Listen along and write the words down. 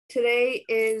Today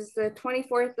is the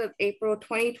 24th of April,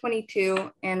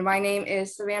 2022, and my name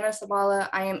is Savannah Sabala.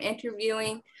 I am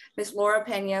interviewing Ms. Laura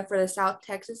Pena for the South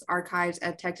Texas Archives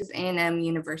at Texas A&M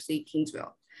University,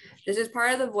 Kingsville. This is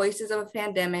part of the Voices of a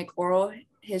Pandemic Oral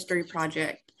History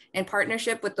Project in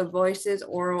partnership with the Voices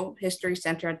Oral History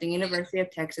Center at the University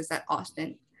of Texas at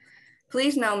Austin.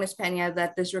 Please know, Ms. Pena,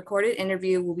 that this recorded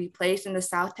interview will be placed in the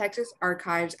South Texas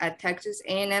Archives at Texas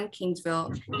A&M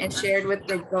Kingsville and shared with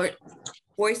the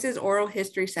Voices Oral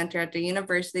History Center at the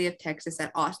University of Texas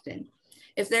at Austin.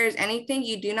 If there is anything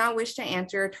you do not wish to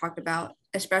answer or talk about,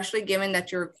 especially given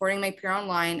that your recording may appear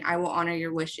online, I will honor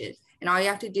your wishes. And all you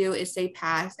have to do is say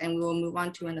pass and we will move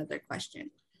on to another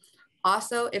question.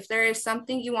 Also, if there is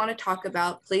something you want to talk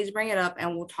about, please bring it up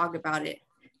and we'll talk about it.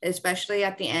 Especially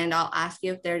at the end, I'll ask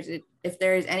you if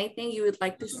there is anything you would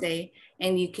like to say,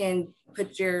 and you can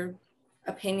put your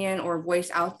opinion or voice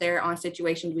out there on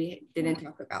situations we didn't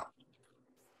talk about.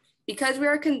 Because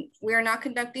we are not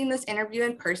conducting this interview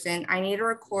in person, I need to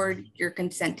record your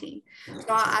consenting. So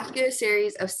I'll ask you a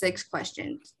series of 6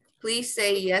 questions. Please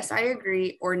say, yes, I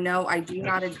agree, or no, I do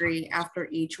not agree after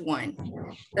each one.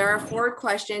 There are 4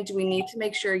 questions we need to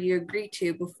make sure you agree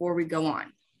to before we go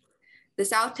on. The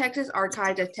South Texas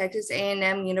Archives at Texas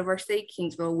A&M University,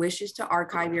 Kingsville wishes to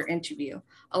archive your interview,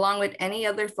 along with any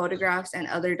other photographs and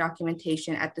other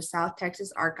documentation at the South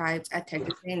Texas Archives at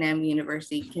Texas A&M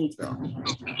University,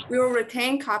 Kingsville. We will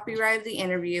retain copyright of the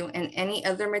interview and any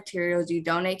other materials you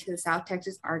donate to the South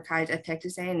Texas Archives at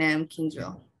Texas A&M,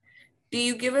 Kingsville. Do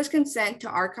you give us consent to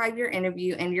archive your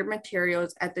interview and your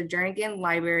materials at the Jernigan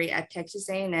Library at Texas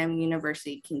A&M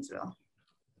University, Kingsville?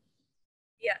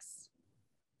 Yes.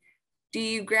 Do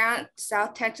you grant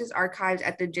South Texas Archives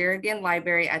at the Jernigan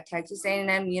Library at Texas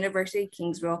A&M University,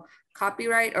 Kingsville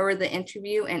copyright over the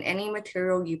interview and any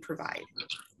material you provide?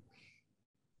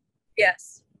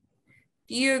 Yes.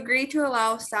 Do you agree to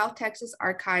allow South Texas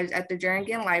Archives at the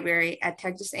Jernigan Library at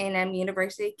Texas A&M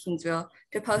University, Kingsville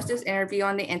to post this interview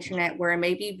on the internet where it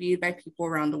may be viewed by people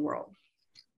around the world?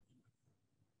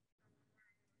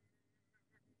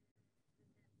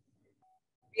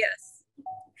 Yes.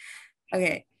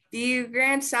 Okay. Do you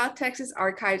grant South Texas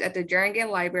Archives at the Jernigan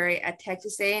Library at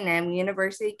Texas A&M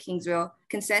University, Kingsville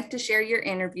consent to share your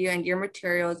interview and your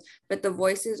materials with the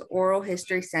Voices Oral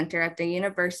History Center at the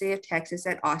University of Texas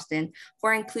at Austin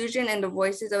for inclusion in the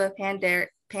Voices of a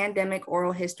Pandemic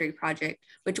Oral History Project,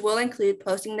 which will include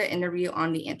posting the interview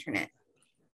on the internet?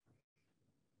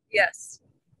 Yes.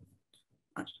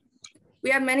 We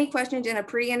have many questions in a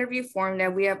pre-interview form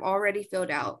that we have already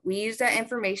filled out. We use that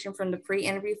information from the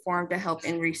pre-interview form to help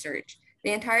in research.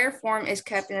 The entire form is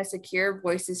kept in a secure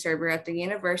Voices server at the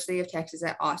University of Texas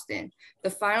at Austin. The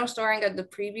final storing of the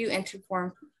preview entry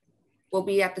form will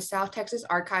be at the South Texas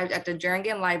Archives at the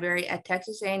Jernigan Library at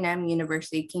Texas A&M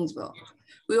University, Kingsville.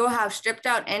 We will have stripped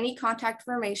out any contact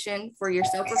information for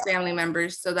yourself or family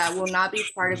members, so that will not be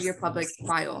part of your public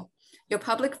file. Your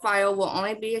public file will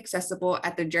only be accessible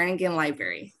at the Jernigan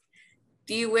Library.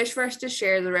 Do you wish for us to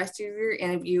share the rest of your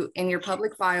interview in your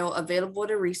public file available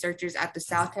to researchers at the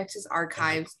South Texas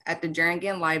Archives at the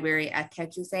Jernigan Library at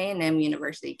Texas A&M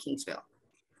University, Kingsville?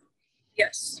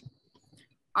 Yes.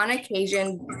 On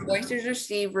occasion, Voices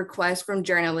receive requests from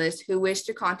journalists who wish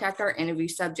to contact our interview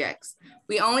subjects.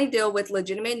 We only deal with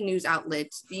legitimate news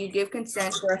outlets. Do you give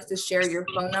consent for us to share your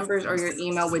phone numbers or your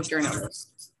email with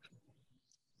journalists?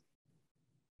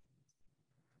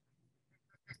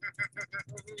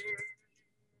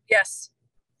 Yes.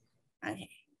 Okay.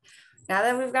 Now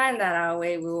that we've gotten that out of the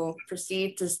way, we will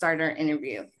proceed to start our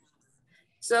interview.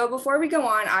 So before we go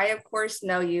on, I of course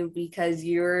know you because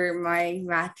you're my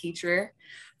math teacher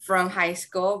from high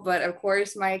school, but of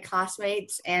course my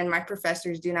classmates and my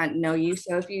professors do not know you.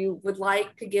 So if you would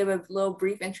like to give a little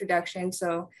brief introduction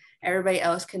so everybody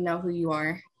else can know who you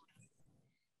are.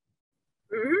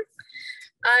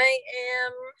 I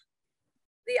am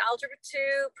the Algebra 2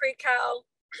 pre-cal,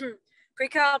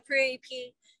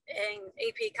 pre-AP, and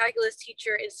AP Calculus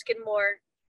teacher in Skidmore.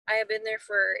 I have been there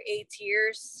for 8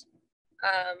 years,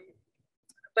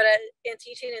 but in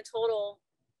teaching in total,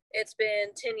 it's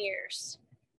been 10 years.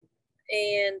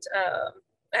 And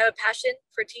I have a passion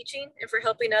for teaching and for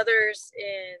helping others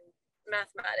in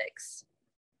mathematics.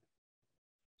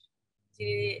 Do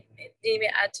you need me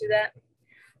to add to that?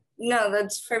 No,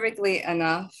 that's perfectly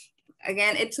enough.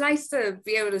 Again, it's nice to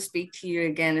be able to speak to you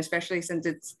again, especially since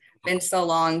it's been so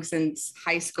long since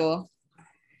high school.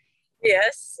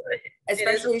 Yes.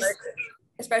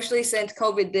 Especially since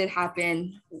COVID did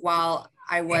happen while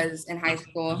I was in high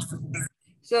school.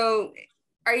 So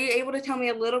are you able to tell me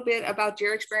a little bit about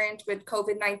your experience with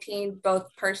COVID-19, both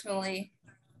personally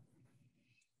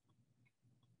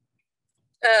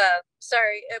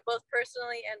Sorry, both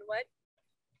personally and what?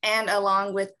 And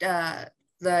along with the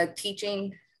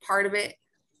teaching part of it?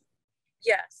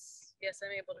 Yes,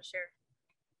 I'm able to share.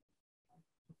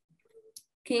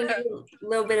 Can you give a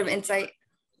little bit of insight?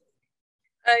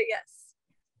 Yes.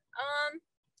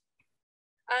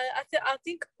 I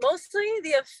think mostly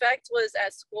the effect was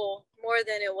at school more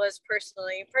than it was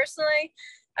personally. Personally,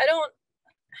 I don't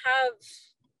have,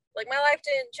 like, my life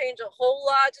didn't change a whole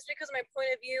lot just because of my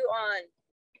point of view on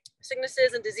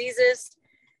sicknesses and diseases.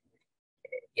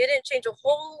 It didn't change a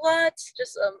whole lot,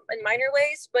 just in minor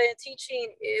ways, but in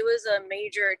teaching, it was a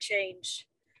major change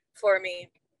for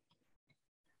me.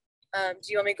 Do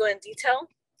you want me to go in detail?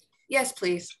 Yes,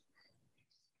 please.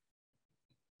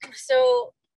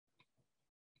 So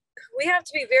we have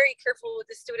to be very careful with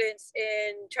the students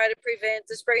and try to prevent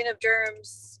the spreading of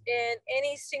germs in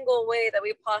any single way that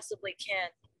we possibly can.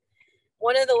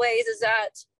 One of the ways is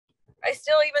that I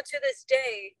still, even to this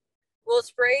day, will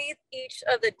spray each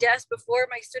of the desks before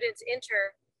my students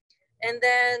enter, and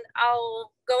then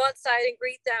I'll go outside and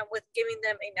greet them with giving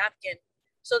them a napkin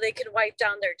so they can wipe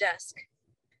down their desk.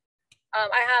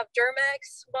 I have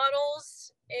Germex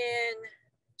bottles in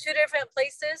 2 different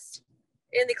places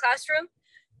in the classroom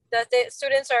that the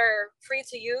students are free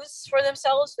to use for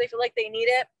themselves. They feel like they need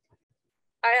it.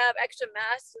 I have extra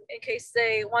masks in case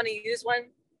they want to use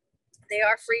one. They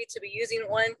are free to be using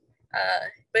one.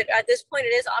 But at this point,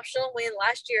 it is optional. When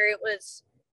last year it was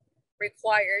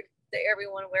required that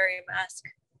everyone wear a mask.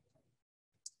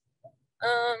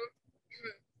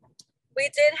 We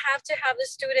did have to have the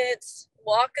students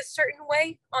walk a certain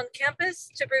way on campus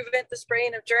to prevent the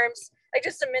spraying of germs, like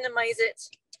just to minimize it.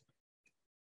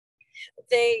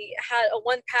 They had a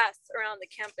one path around the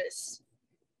campus,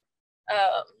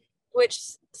 which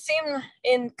seemed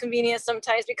inconvenient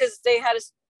sometimes because they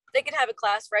could have a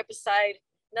class right beside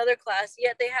another class,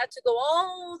 yet they had to go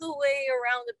all the way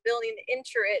around the building to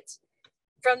enter it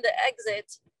from the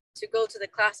exit to go to the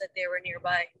class that they were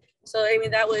nearby. So, I mean,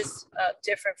 that was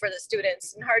different for the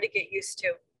students and hard to get used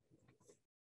to.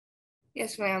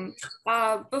 Yes, ma'am.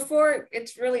 Before,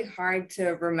 it's really hard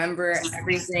to remember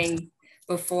everything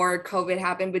before COVID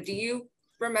happened, but do you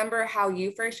remember how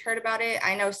you first heard about it?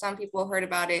 I know some people heard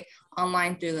about it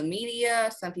online through the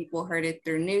media, some people heard it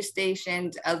through news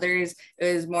stations, others,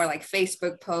 it was more like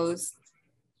Facebook posts.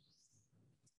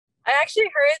 I actually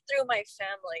heard it through my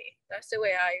family. That's the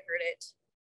way I heard it.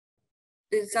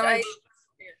 Did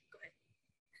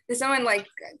someone like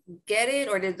get it,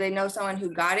 or did they know someone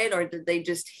who got it, or did they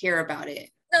just hear about it?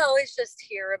 No, it's just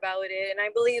hear about it. And I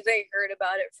believe they heard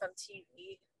about it from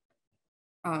TV.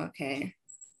 Oh, okay.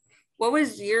 What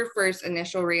was your first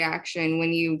initial reaction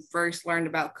when you first learned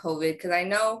about COVID? Because I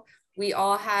know we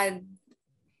all had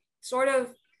sort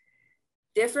of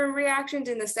different reactions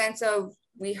in the sense of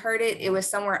we heard it was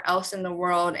somewhere else in the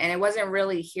world and it wasn't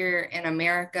really here in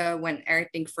America when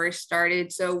everything first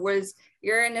started. So was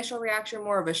your initial reaction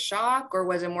more of a shock or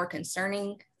was it more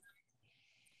concerning?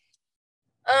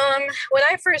 When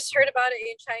I first heard about it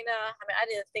in China, I mean, I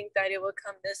didn't think that it would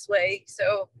come this way.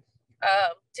 So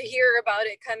to hear about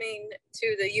it coming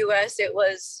to the US, it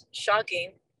was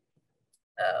shocking.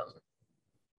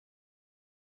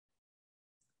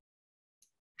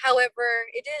 However,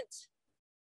 it didn't.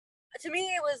 To me,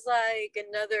 it was like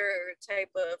another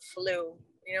type of flu,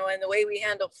 and the way we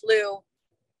handle flu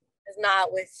is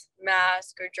not with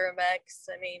mask or Germex.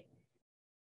 I mean,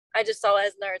 I just saw it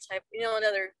as another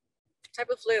type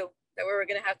of flu that we were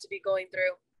going to have to be going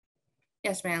through.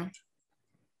 Yes, ma'am.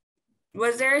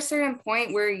 Was there a certain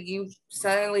point where you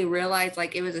suddenly realized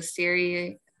like it was a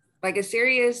serious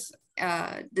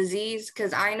disease?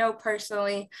 Because I know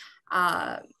personally,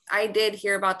 I did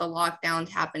hear about the lockdowns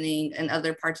happening in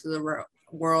other parts of the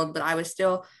world, but I was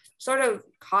still sort of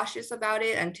cautious about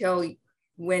it until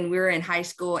when we were in high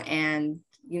school and,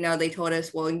 they told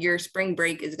us, well, your spring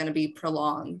break is going to be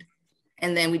prolonged.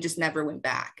 And then we just never went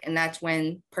back. And that's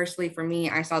when, personally for me,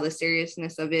 I saw the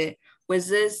seriousness of it. Was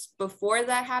this before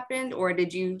that happened, or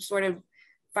did you sort of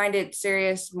find it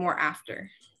serious more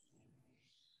after?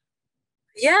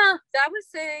 Yeah, that was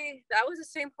the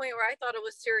same point where I thought it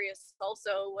was serious.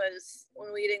 Also, was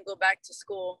when we didn't go back to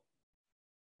school.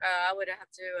 I would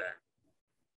have to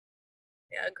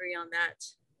agree on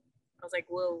that. I was like,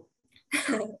 whoa.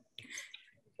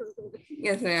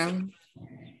 Yes, ma'am.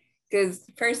 Because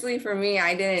personally for me,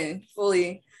 I didn't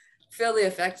fully feel the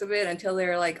effects of it until they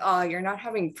were like, oh, you're not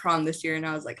having prom this year. And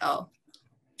I was like, oh,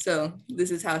 so this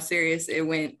is how serious it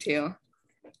went too.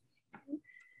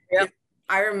 Yep.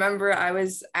 I remember I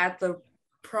was at the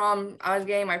prom, I was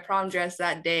getting my prom dress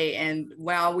that day. And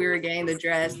while we were getting the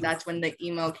dress, that's when the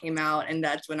email came out. And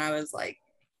that's when I was like,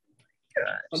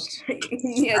 gosh.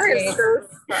 Yes, I'm ma'am. so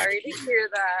sorry to hear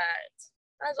that.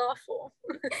 That's awful.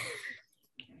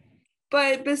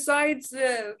 But besides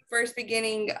the first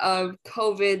beginning of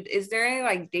COVID, is there any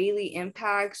like daily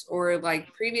impacts or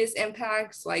like previous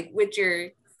impacts like with your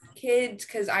kids?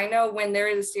 Because I know when there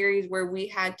is a series where we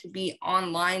had to be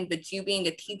online, but you being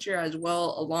a teacher as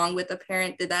well, along with a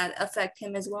parent, did that affect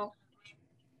him as well?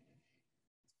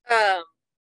 Um,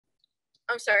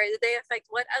 I'm sorry, did they affect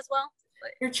what as well?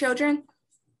 Your children?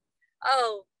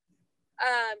 Oh,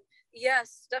 um,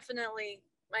 yes, definitely.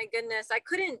 My goodness, I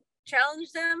couldn't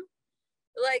challenge them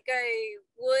like I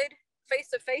would face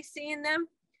to face seeing them.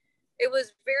 It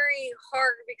was very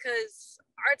hard because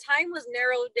our time was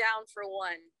narrowed down for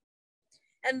one.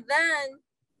 And then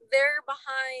they're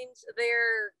behind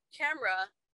their camera,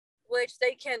 which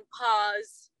they can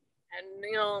pause and,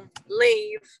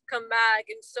 leave, come back.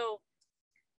 And so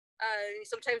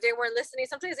sometimes they weren't listening.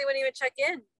 Sometimes they wouldn't even check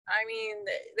in. I mean,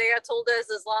 they had told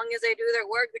us as long as they do their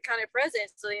work, they're kind of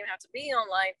present, so they didn't have to be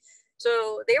online.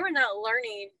 So they were not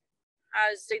learning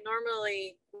as they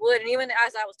normally would. And even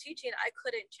as I was teaching, I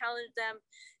couldn't challenge them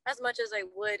as much as I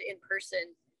would in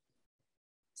person.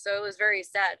 So it was very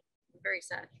sad, very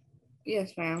sad.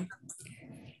 Yes, ma'am.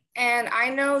 And I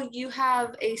know you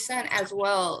have a son as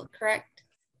well, correct?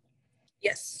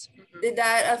 Yes. Mm-hmm. Did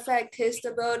that affect his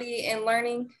stability in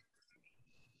learning?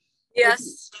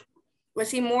 Yes. Was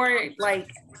he more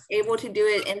like able to do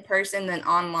it in person than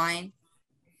online?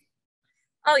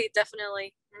 Oh, yeah,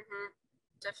 definitely. Mm-hmm.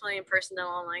 Definitely in person than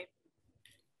online.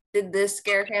 Did this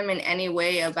scare him in any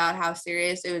way about how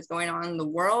serious it was going on in the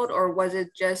world, or was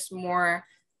it just more,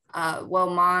 well,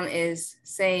 mom is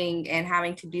saying and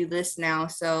having to do this now,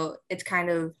 so it's kind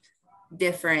of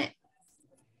different?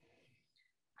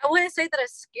 I wouldn't say that I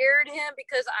scared him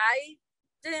because I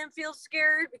didn't feel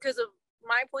scared because of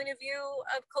my point of view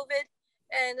of COVID.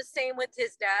 And the same with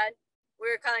his dad. We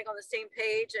were kind of like on the same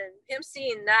page, and him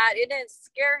seeing that, it didn't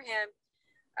scare him.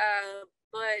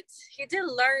 But he did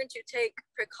learn to take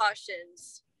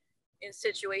precautions in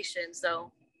situations,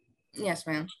 though. Yes,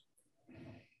 ma'am.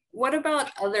 What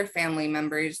about other family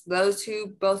members, those who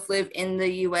both live in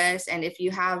the US, and if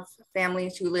you have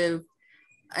families who live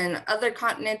in other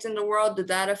continents in the world, did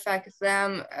that affect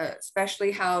them,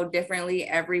 especially how differently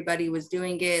everybody was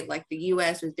doing it? Like the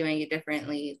US was doing it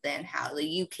differently than how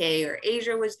the UK or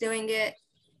Asia was doing it?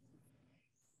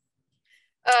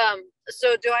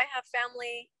 So do I have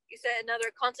family, you said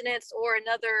another continents or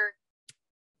another,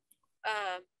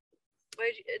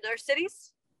 other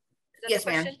cities? Is that the Yes,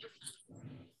 ma'am. question?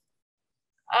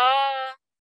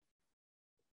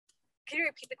 Can you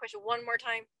repeat the question one more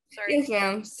time? Sorry. Yes,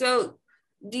 ma'am. So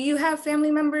do you have family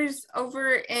members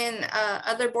over in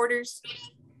other borders?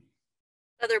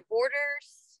 Other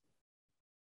borders?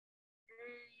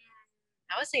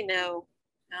 I would say no.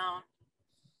 No.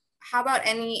 How about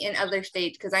any in other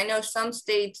states? Because I know some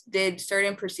states did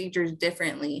certain procedures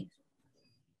differently.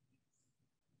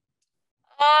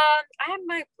 I have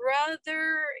my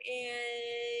brother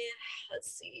in,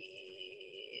 let's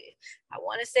see, I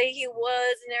want to say he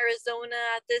was in Arizona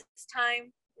at this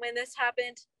time when this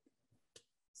happened.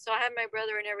 So I have my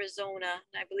brother in Arizona,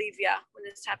 and I believe, yeah, when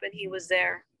this happened, he was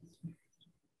there.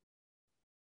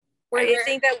 I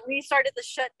think that we started the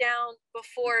shutdown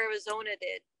before Arizona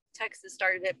did. Texas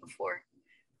started it before.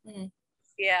 Mm-hmm.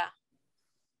 Yeah.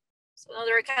 So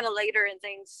they were kind of later in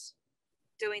things,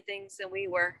 doing things than we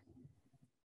were.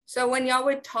 So when y'all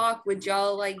would talk, would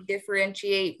y'all like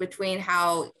differentiate between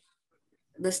how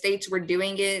the states were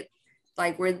doing it?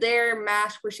 Like were their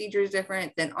mask procedures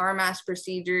different than our mask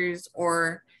procedures,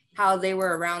 or how they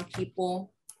were around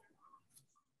people?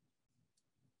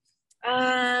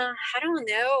 I don't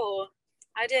know.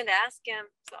 I didn't ask him,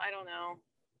 so I don't know.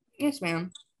 Yes,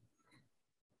 ma'am.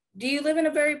 Do you live in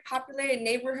a very populated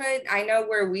neighborhood? I know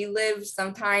where we live,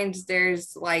 sometimes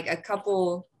there's like a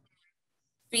couple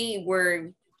feet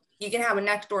where you can have a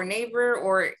next door neighbor,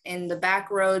 or in the back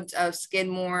roads of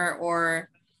Skidmore or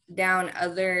down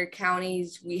other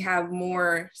counties, we have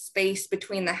more space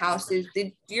between the houses.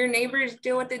 Did your neighbors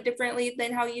deal with it differently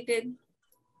than how you did?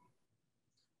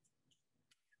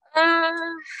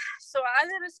 So I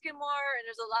live in Skidmore, and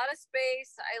there's a lot of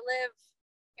space. I live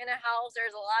in a house.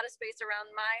 There's a lot of space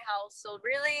around my house. So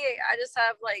really, I just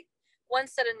have like one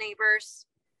set of neighbors,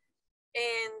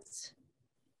 and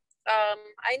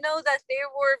I know that they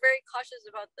were very cautious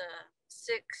about the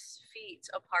 6 feet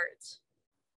apart,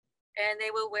 and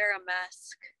they would wear a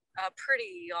mask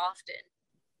pretty often.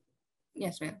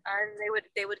 Yes, ma'am. And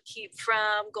they would keep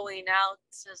from going out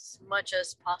as much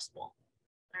as possible.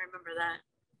 I remember that.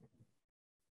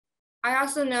 I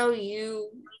also know you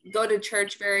go to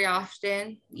church very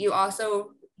often. You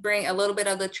also bring a little bit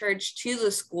of the church to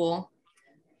the school.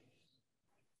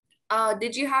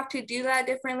 Did you have to do that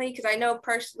differently? Because I know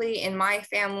personally in my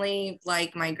family,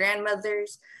 like my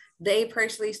grandmothers, they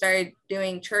personally started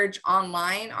doing church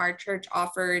online. Our church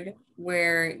offered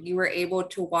where you were able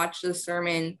to watch the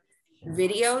sermon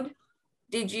videoed.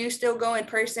 Did you still go in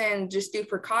person, just do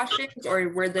precautions, or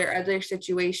were there other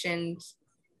situations?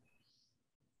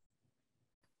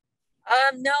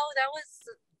 No, that was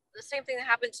the same thing that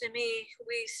happened to me.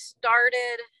 We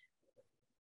started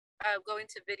going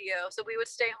to video. So we would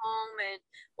stay home and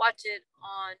watch it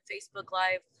on Facebook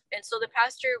Live. And so the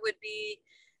pastor would be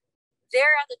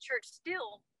there at the church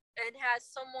still and has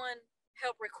someone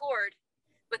help record.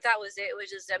 But that was it. It was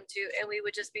just them two. And we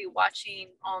would just be watching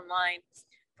online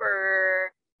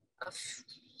for I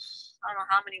don't know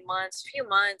how many months, few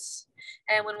months.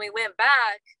 And when we went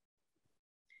back,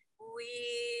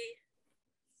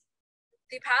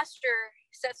 the pastor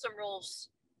set some rules.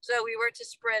 So we were to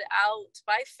spread out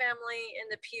by family in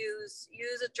the pews,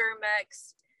 use a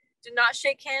Germex, do not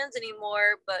shake hands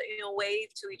anymore, but wave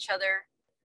to each other.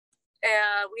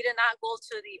 We did not go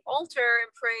to the altar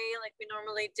and pray like we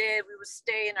normally did. We would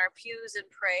stay in our pews and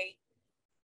pray.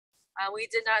 We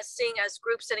did not sing as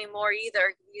groups anymore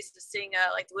either. We used to sing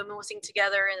like the women would sing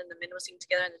together and then the men would sing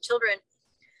together and the children.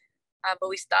 But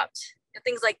we stopped and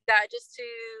things like that just to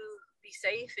be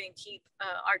safe and keep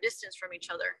our distance from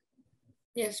each other.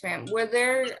 Yes, ma'am. Were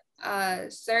there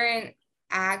certain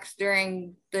acts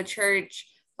during the church,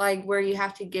 like where you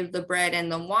have to give the bread and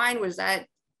the wine? Was that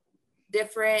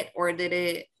different, or did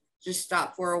it just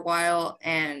stop for a while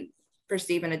and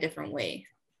perceive in a different way?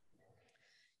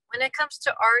 When it comes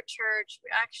to our church, we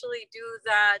actually do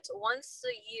that once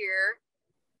a year.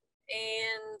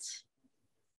 And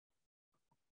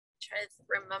try to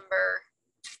remember,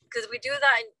 because we do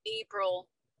that in April.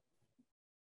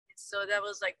 So that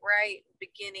was like right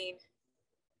beginning.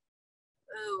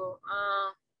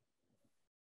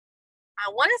 I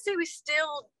want to say we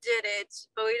still did it,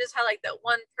 but we just had like that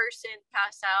one person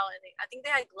pass out, and I think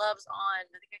they had gloves on.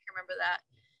 I think I can remember that.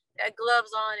 They had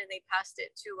gloves on, and they passed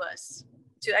it to us,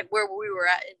 to like where we were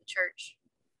at in the church.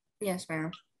 Yes,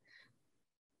 ma'am.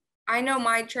 I know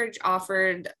my church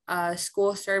offered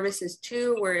school services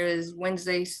too, where it was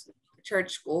Wednesday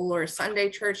church school or Sunday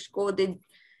church school. Did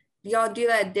y'all do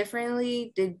that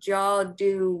differently? Did y'all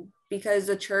do, because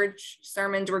the church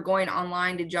sermons were going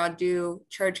online, did y'all do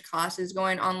church classes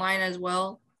going online as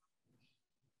well?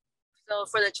 So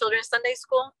for the children's Sunday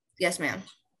school? Yes, ma'am.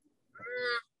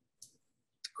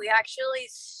 We actually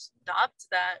stopped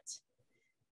that.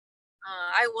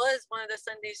 I was one of the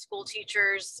Sunday school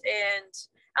teachers, and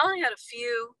I only had a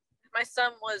few. My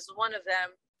son was one of them.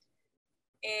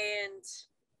 And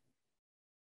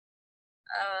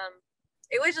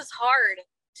it was just hard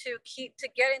to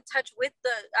get in touch with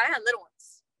I had little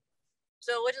ones.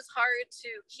 So it was just hard to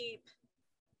keep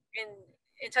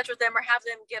in touch with them or have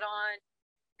them get on.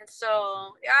 And so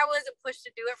I wasn't pushed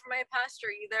to do it for my pastor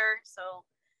either. So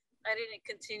I didn't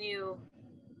continue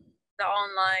the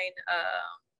online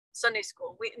Sunday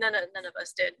school. None of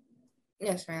us did.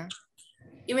 Yes, ma'am.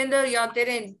 Even though y'all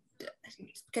didn't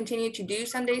continue to do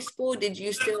Sunday school, did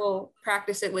you still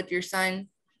practice it with your son?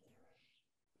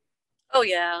 Oh,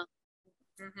 yeah.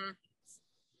 Mm-hmm.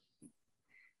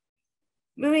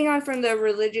 Moving on from the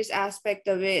religious aspect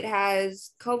of it,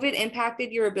 has COVID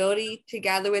impacted your ability to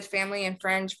gather with family and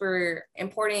friends for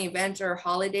important events or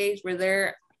holidays? Were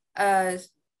there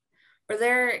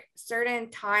certain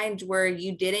times where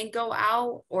you didn't go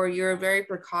out, or you're very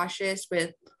precautious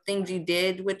with things you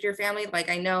did with your family? Like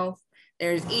I know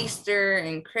there's Easter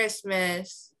and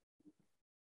Christmas,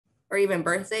 or even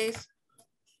birthdays.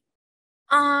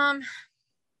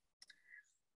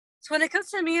 So when it comes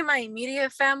to me and my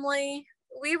immediate family,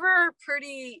 we were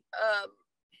pretty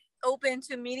open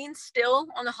to meeting still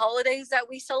on the holidays that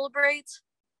we celebrate.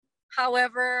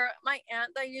 However, my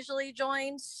aunt that usually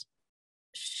joins,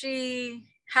 she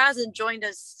hasn't joined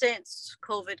us since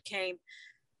COVID came.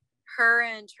 Her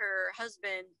and her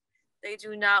husband, they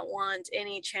do not want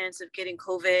any chance of getting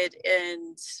COVID,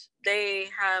 and they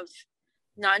have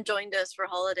not joined us for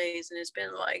holidays. And it's been,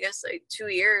 I guess, like 2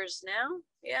 years now.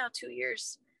 Yeah, 2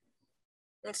 years.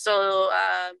 And so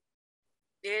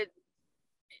it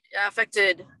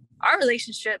affected our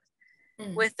relationship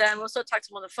with them. We'll still talk to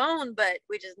them on the phone, but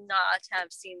we just not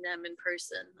have seen them in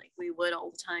person like we would all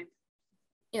the time.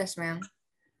 Yes, ma'am.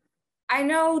 I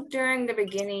know during the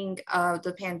beginning of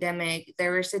the pandemic,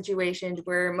 there were situations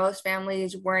where most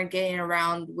families weren't getting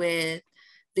around with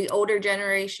the older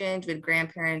generations, with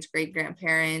grandparents, great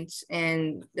grandparents,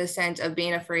 in the sense of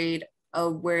being afraid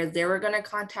of where they were going to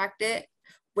contact it.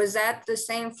 Was that the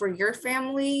same for your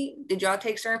family? Did y'all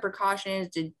take certain precautions?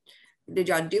 Did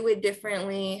y'all do it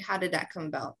differently? How did that come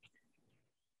about?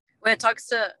 When it talks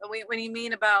to, when you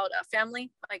mean about a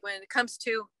family, like when it comes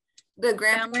to the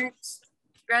grandparents,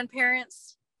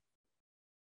 grandparents,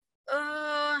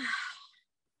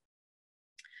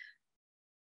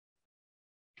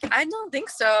 I don't think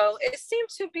so. It seemed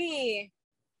to be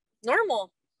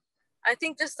normal. I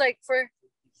think just like for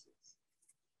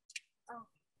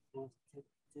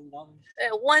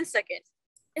 1 second.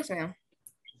 Yes, ma'am.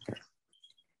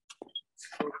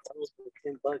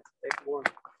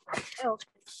 Oh,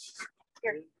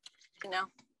 here. You know.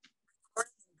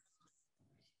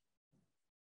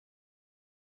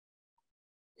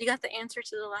 You got the answer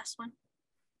to the last one?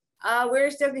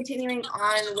 We're still continuing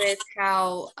on with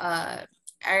how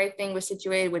everything was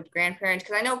situated with grandparents.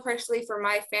 Because I know personally for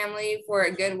my family, for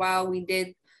a good while, we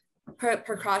did put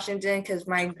precautions in because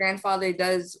my grandfather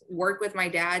does work with my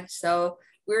dad. So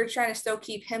we were trying to still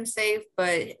keep him safe,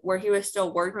 but where he was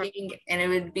still working, and it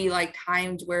would be like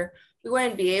times where we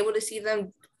wouldn't be able to see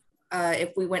them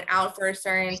if we went out for a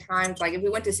certain times. Like if we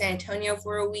went to San Antonio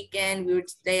for a weekend, we would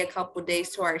stay a couple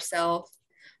days to ourselves.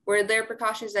 Were there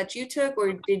precautions that you took,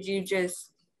 or did you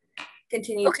just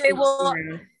continue? Okay, well,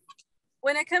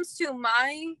 when it comes to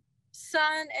my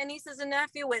son and nieces and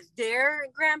nephew with their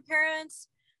grandparents,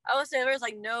 I would say there was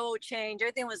like no change.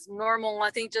 Everything was normal. I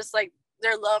think just like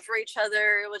their love for each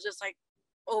other, it was just like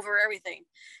over everything.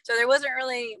 So there wasn't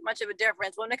really much of a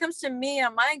difference. When it comes to me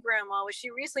and my grandma, she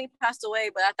recently passed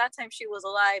away, but at that time she was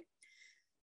alive.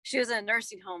 She was in a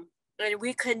nursing home. And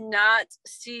we could not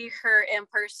see her in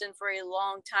person for a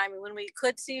long time. And when we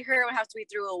could see her, it would have to be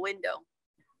through a window.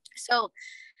 So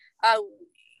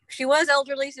she was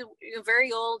elderly, so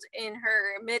very old, in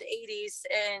her mid 80s.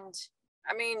 And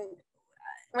I mean,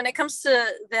 when it comes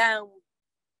to them,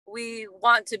 we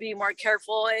want to be more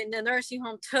careful. And the nursing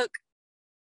home took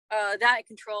that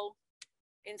control.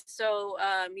 And so,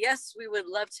 yes, we would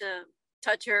love to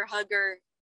touch her, hug her,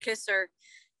 kiss her.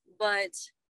 But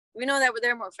we know that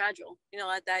they're more fragile,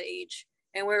 at that age.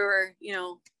 And we were,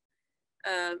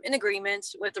 in agreement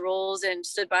with the rules and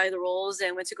stood by the rules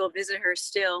and went to go visit her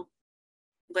still,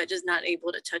 but just not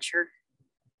able to touch her.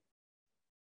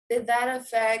 Did that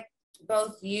affect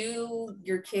both you,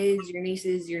 your kids, your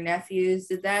nieces, your nephews?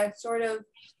 Did that sort of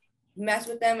mess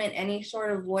with them in any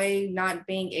sort of way, not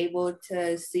being able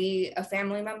to see a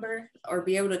family member or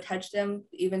be able to touch them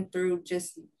even through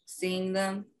just seeing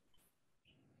them?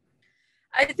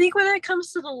 I think when it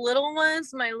comes to the little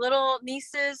ones, my little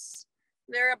nieces,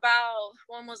 they're about,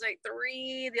 one was like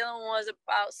 3, the other one was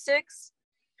about 6.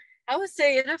 I would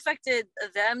say it affected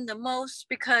them the most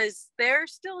because they're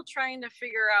still trying to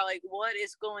figure out like what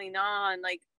is going on,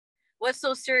 like what's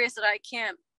so serious that I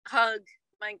can't hug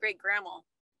my great grandma.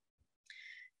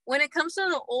 When it comes to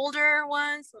the older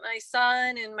ones, my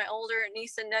son and my older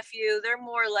niece and nephew, they're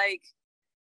more like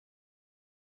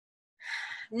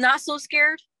not so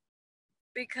scared,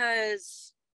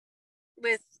 because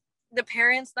with the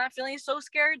parents not feeling so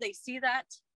scared, they see that,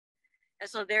 and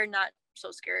so they're not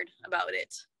so scared about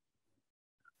it.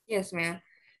 Yes, ma'am.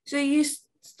 So you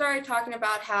started talking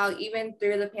about how even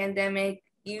through the pandemic,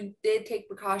 you did take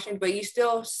precautions, but you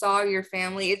still saw your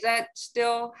family. Is that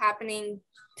still happening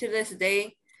to this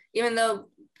day? Even though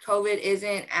COVID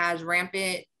isn't as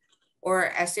rampant or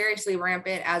as seriously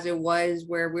rampant as it was,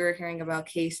 where we were hearing about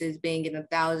cases being in the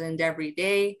thousands every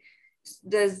day,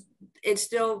 is it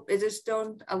still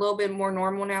a little bit more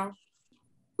normal now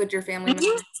with your family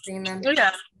members seeing them?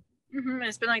 Yeah.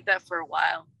 It's been like that for a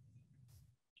while.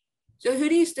 So who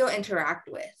do you still interact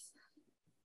with?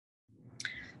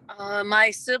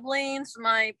 My siblings,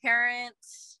 my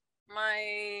parents,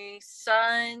 my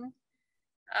son,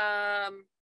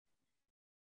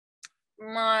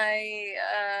 my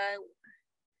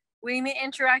when you mean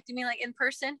interact, you mean like in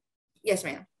person? Yes,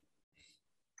 ma'am.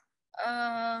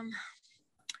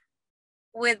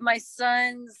 With my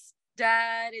son's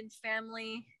dad and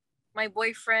family, my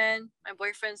boyfriend's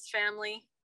family,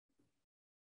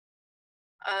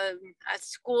 at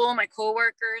school, my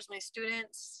coworkers, my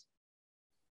students,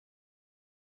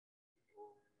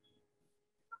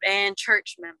 and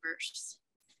church members.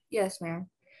 Yes, ma'am.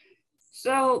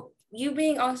 So you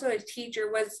being also a teacher,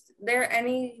 was there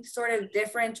any sort of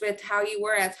difference with how you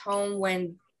were at home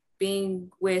when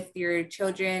being with your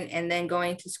children and then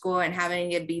going to school and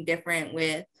having it be different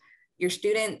with your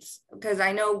students? Because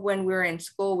I know when we were in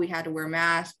school, we had to wear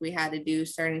masks, we had to do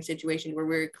certain situations where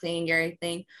we were cleaning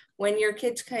everything. When your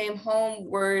kids came home,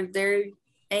 were there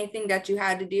anything that you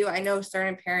had to do? I know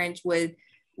certain parents would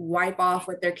wipe off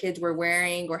what their kids were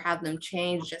wearing or have them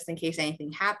change just in case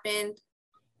anything happened?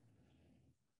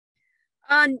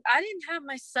 I didn't have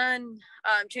my son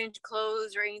change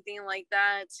clothes or anything like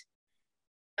that.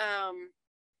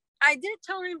 I did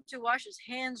tell him to wash his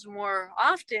hands more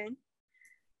often,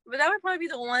 but that would probably be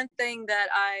the one thing that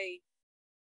I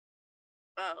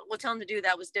would tell him to do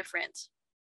that was different.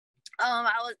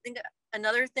 I would think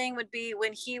another thing would be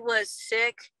when he was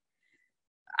sick.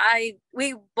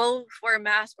 We both wore a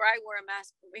mask, or I wore a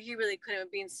mask. He really couldn't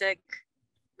have been sick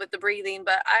with the breathing,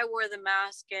 but I wore the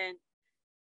mask, and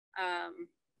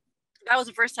that was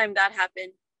the first time that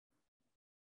happened.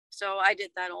 So I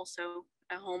did that also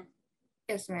at home.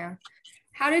 Yes, ma'am.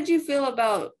 How did you feel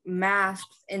about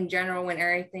masks in general when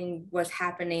everything was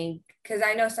happening? Because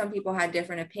I know some people had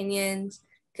different opinions,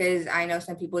 because I know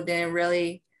some people didn't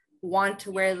really want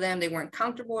to wear them. They weren't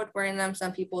comfortable with wearing them.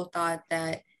 Some people thought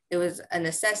that it was a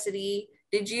necessity.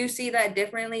 Did you see that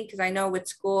differently? Because I know with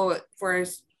school, for a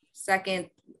second,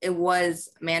 it was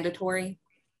mandatory.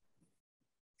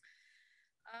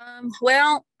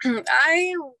 Well,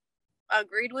 I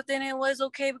agreed with it. It was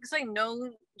okay because I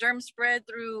know germs spread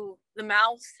through the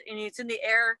mouth and it's in the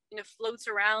air and it floats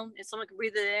around and someone can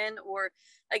breathe it in, or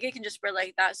like it can just spread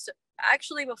like that. So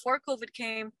actually, before COVID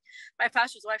came, my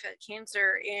pastor's wife had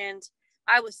cancer and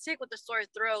I was sick with a sore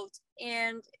throat.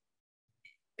 And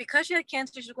because she had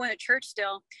cancer, she was going to church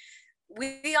still.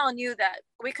 We all knew that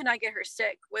we could not get her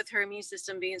sick with her immune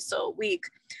system being so weak.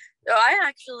 So I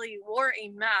actually wore a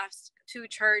mask to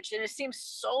church, and it seemed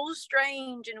so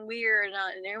strange and weird.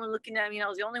 And everyone looking at me, and I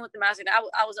was the only one with the mask, and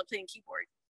I was up playing keyboard.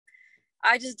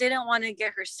 I just didn't want to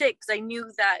get her sick because I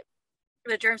knew that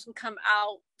the germs would come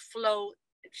out, float.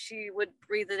 She would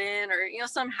breathe it in, or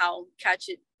somehow catch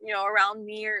it, around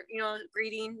me, or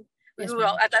greeting. Yes,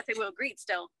 Well, at that time we would greet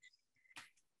still.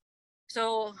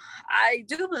 So I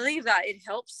do believe that it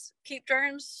helps keep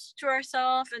germs to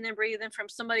ourselves and then breathe them from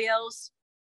somebody else.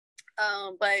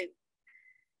 But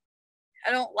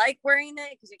I don't like wearing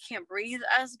it because you can't breathe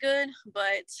as good,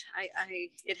 but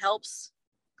it helps.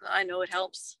 I know it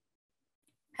helps.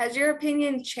 Has your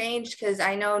opinion changed? Because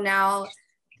I know now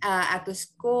at the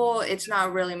school, it's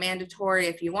not really mandatory.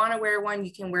 If you want to wear one,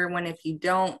 you can wear one. If you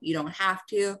don't have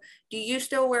to. Do you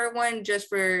still wear one just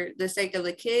for the sake of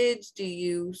the kids? Do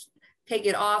you take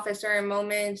it off at certain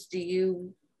moments? Do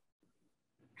you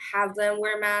have them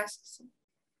wear masks?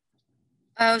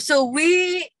 So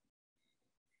we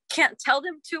can't tell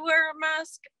them to wear a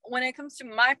mask. When it comes to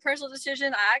my personal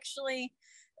decision, I actually,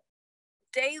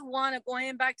 day one of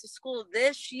going back to school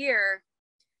this year,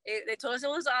 they told us it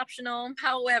was optional.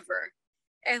 However,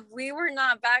 if we were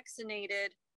not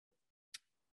vaccinated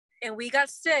and we got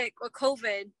sick with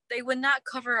COVID, they would not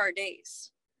cover our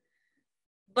days.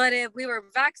 But if we were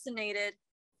vaccinated,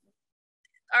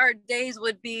 our days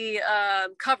would be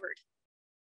covered.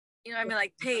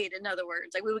 Like paid, in other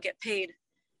words, like we would get paid.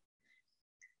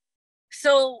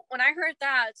 So when I heard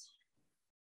that,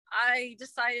 I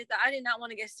decided that I did not want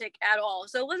to get sick at all.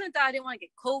 So it wasn't that I didn't want to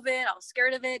get COVID. I was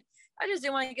scared of it. I just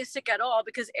didn't want to get sick at all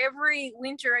because every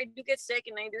winter I do get sick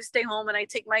and I do stay home and I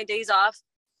take my days off.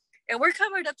 And we're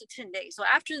covered up to 10 days. So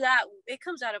after that, it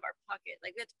comes out of our pocket.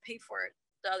 Like we have to pay for it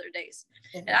the other days.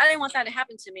 Mm-hmm. And I didn't want that to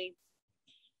happen to me.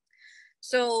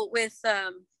 So with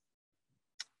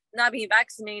not being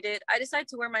vaccinated, I decided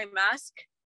to wear my mask.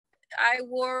 I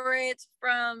wore it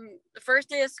from the first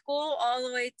day of school all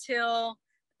the way till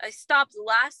I stopped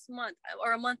last month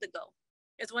or a month ago.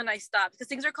 Is when I stopped because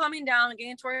things are calming down and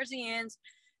getting towards the end.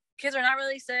 Kids are not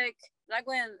really sick. Not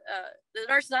going. The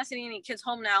nurse is not sending any kids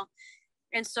home now,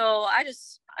 and so I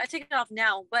take it off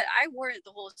now. But I wore it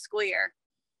the whole school year.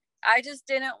 I just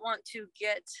didn't want to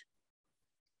get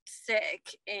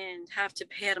sick and have to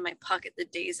pay out of my pocket the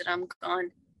days that I'm gone.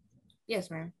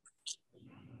 Yes, ma'am.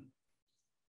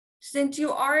 Since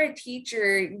you are a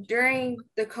teacher during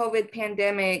the COVID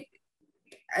pandemic,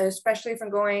 especially from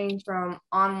going from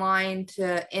online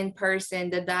to in person,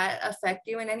 did that affect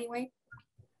you in any way?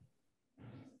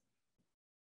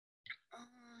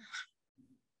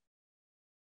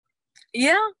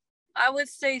 Yeah, I would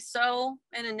say so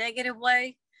in a negative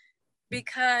way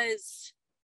because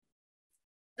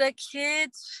the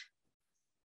kids,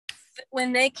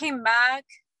 when they came back,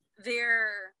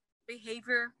 their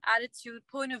behavior, attitude,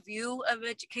 point of view of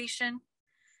education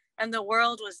and the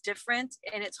world was different,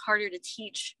 and it's harder to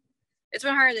teach. It's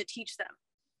been harder to teach them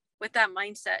with that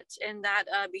mindset and that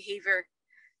behavior.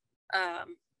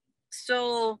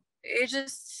 So it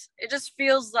just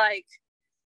feels like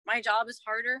my job is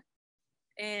harder,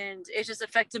 and it just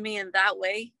affected me in that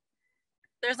way.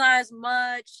 There's not as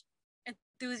much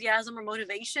enthusiasm or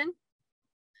motivation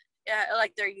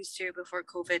like they're used to before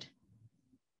COVID.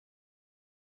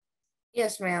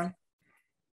 Yes, ma'am.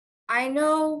 I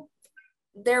know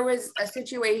there was a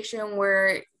situation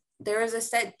where there was a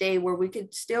set day where we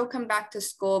could still come back to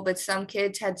school, but some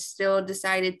kids had still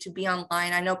decided to be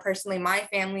online. I know personally my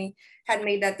family had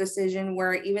made that decision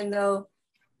where even though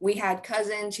we had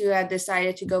cousins who had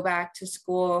decided to go back to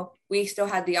school, we still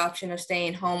had the option of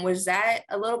staying home. Was that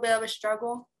a little bit of a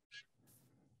struggle?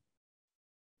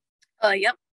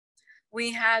 Yep.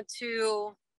 We had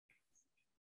to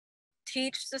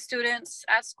teach the students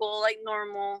at school like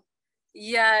normal,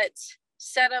 yet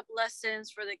set up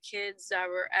lessons for the kids that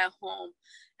were at home.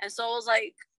 And so it was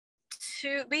like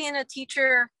to being a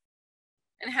teacher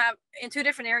and have in two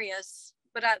different areas,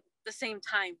 but at the same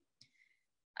time.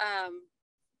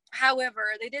 However,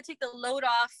 they did take the load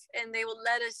off and they would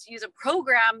let us use a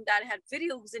program that had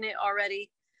videos in it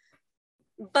already.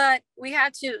 But we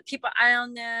had to keep an eye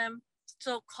on them,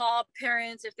 still call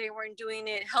parents if they weren't doing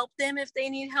it, help them if they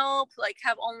need help, like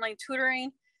have online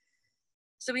tutoring.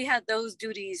 So we had those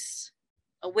duties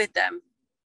with them.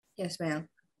 Yes, ma'am.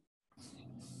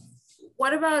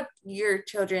 What about your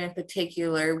children in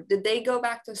particular? Did they go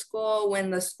back to school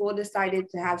when the school decided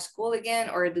to have school again,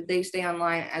 or did they stay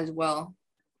online as well?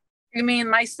 You mean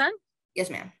my son? Yes,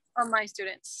 ma'am. Or my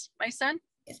students? My son?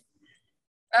 Yes.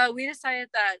 We decided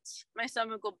that my son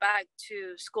would go back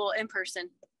to school in person.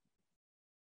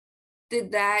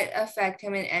 Did that affect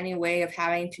him in any way of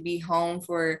having to be home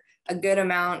for a good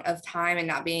amount of time and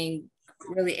not being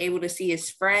really able to see his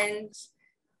friends?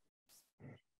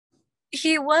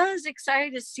 He was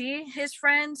excited to see his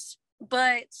friends,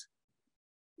 but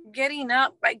getting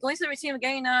up, like going to the routine of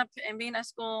getting up and being at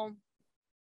school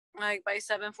like by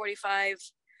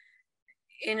 7:45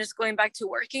 and just going back to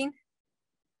working,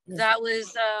 that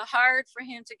was hard for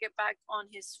him to get back on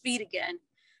his feet again,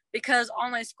 because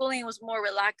online schooling was more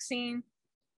relaxing,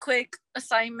 quick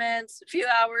assignments, a few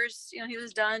hours, he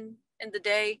was done in the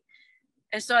day.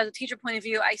 And so as a teacher point of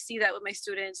view, I see that with my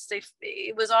students.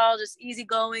 It was all just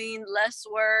easygoing, less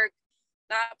work,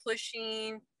 not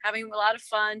pushing, having a lot of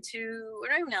fun too, or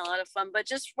not even a lot of fun, but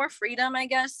just more freedom, I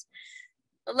guess,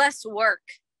 less work.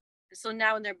 And so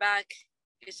now when they're back,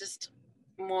 it's just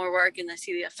more work, and I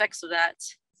see the effects of that.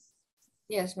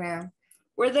 Yes, ma'am.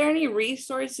 Were there any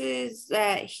resources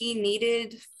that he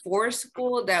needed for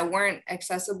school that weren't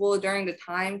accessible during the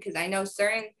time? Because I know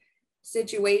certain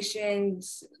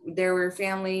situations, there were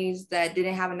families that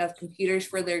didn't have enough computers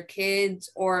for their kids,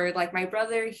 or like my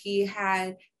brother, he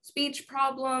had speech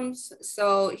problems.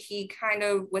 So he kind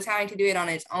of was having to do it on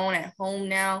his own at home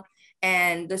now.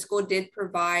 And the school did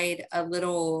provide a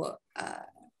little,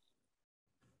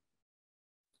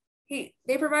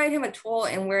 they provided him a tool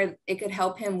and where it could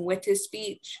help him with his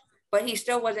speech, but he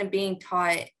still wasn't being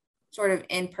taught sort of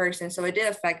in person. So it did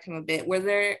affect him a bit. Was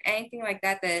there anything like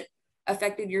that that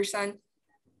affected your son?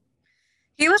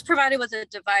 He was provided with a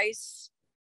device.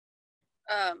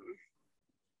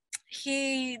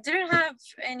 He didn't have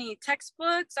any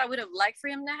textbooks I would have liked for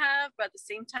him to have, but at the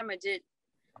same time, I did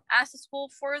ask the school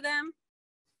for them.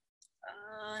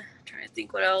 I'm trying to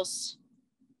think what else.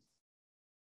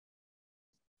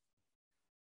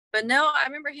 But no, I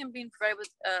remember him being provided with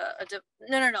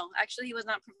no. Actually, he was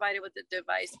not provided with a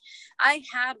device. I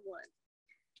had one.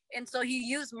 And so he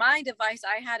used my device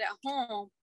I had at home,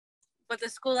 but the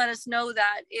school let us know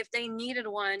that if they needed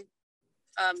one,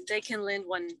 they can lend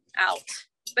one out.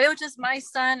 But it was just my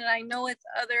son, and I know with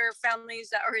other families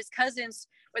that are his cousins,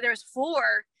 where there's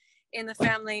 4 in the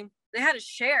family, they had to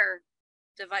share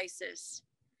devices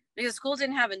because school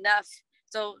didn't have enough.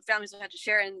 So families had to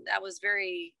share, and that was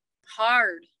very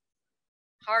hard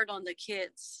on the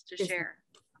kids to share.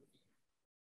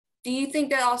 Do you think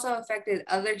that also affected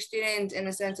other students in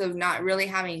the sense of not really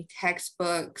having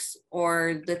textbooks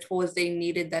or the tools they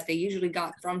needed that they usually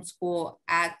got from school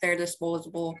at their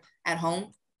disposal at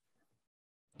home?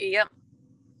 Yep.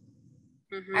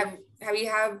 Mm-hmm.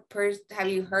 Have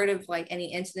you heard of like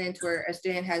any incidents where a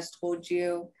student has told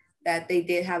you that they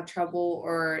did have trouble,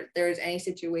 or there's any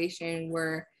situation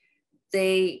where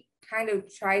they kind of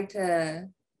tried to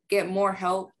get more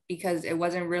help because it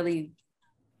wasn't really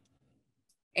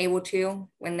able to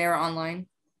when they were online?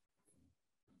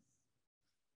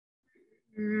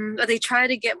 But they try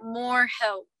to get more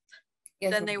help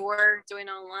than Ma'am. they were doing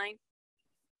online.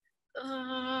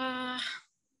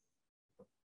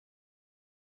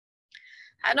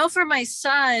 I know for my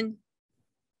son,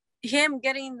 him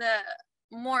getting the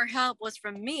more help was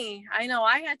from me. I know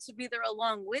I had to be there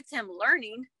along with him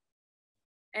learning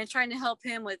and trying to help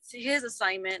him with his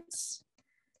assignments.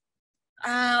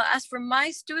 As for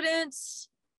my students,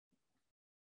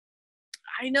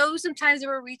 I know sometimes they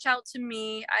would reach out to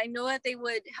me. I know that they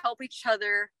would help each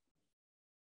other.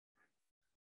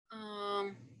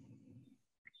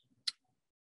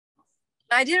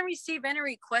 I didn't receive any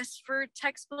requests for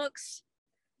textbooks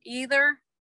either.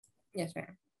 Yes,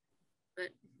 ma'am. But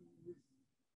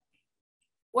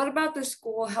what about the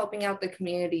school helping out the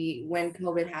community when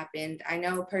COVID happened? I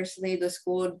know personally the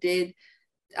school did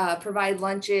provide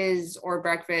lunches or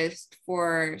breakfast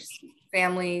for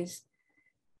families.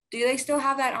 Do they still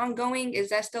have that ongoing? Is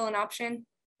that still an option?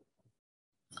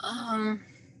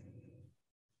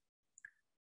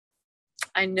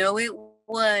 I know it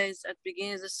was at the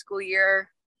beginning of the school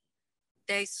year.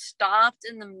 They stopped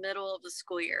in the middle of the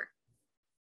school year.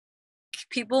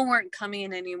 People weren't coming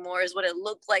in anymore, is what it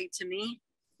looked like to me.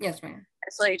 Yes, ma'am.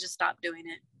 So they just stopped doing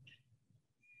it.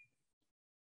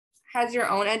 Has your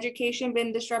own education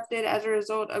been disrupted as a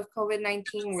result of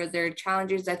COVID-19? Were there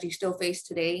challenges that you still face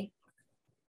today?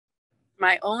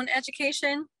 My own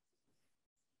education?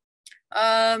 No,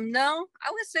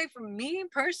 I would say for me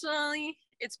personally,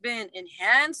 it's been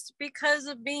enhanced because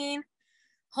of being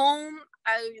home.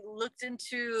 I looked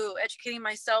into educating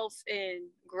myself in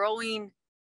growing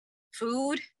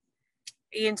food.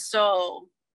 And so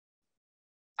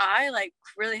I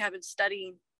really have been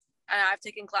studying. I've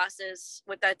taken classes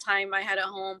with that time I had at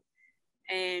home.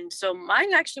 And so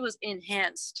mine actually was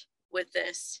enhanced with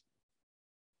this.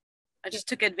 I just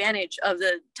took advantage of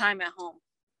the time at home.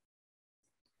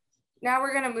 Now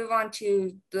we're going to move on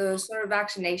to the sort of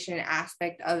vaccination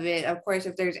aspect of it. Of course,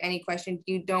 if there's any questions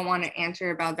you don't want to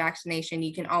answer about vaccination,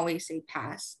 you can always say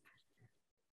pass.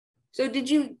 So did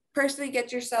you personally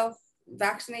get yourself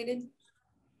vaccinated?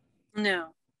 No.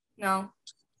 No.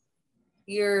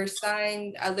 Your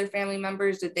son, other family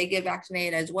members, did they get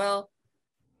vaccinated as well?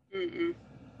 Mm-mm.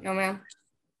 No, ma'am?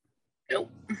 Nope.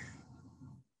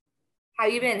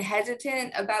 Have you been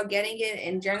hesitant about getting it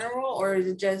in general, or is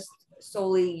it just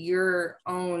solely your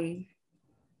own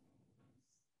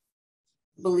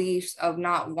beliefs of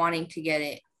not wanting to get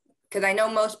it? Because I know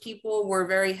most people were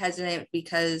very hesitant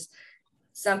because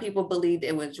some people believed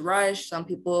it was rushed. Some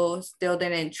people still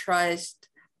didn't trust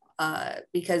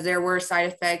because there were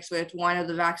side effects with one of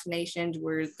the vaccinations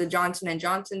where the Johnson &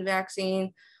 Johnson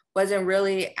vaccine wasn't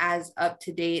really as up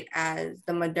to date as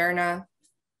the Moderna.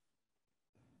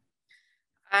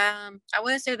 I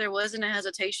wouldn't say there wasn't a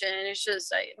hesitation. It's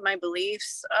just my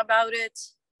beliefs about it.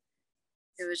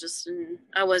 It was just,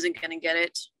 I wasn't going to get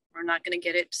it. We're not going to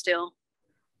get it still.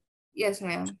 Yes,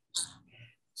 ma'am.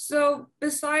 So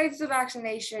besides the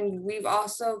vaccination, we've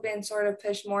also been sort of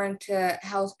pushed more into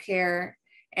healthcare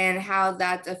and how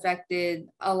that's affected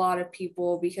a lot of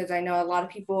people, because I know a lot of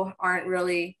people aren't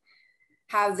really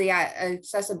have the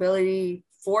accessibility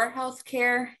for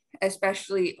healthcare,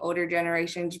 especially older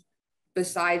generations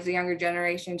besides the younger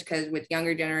generations, because with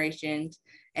younger generations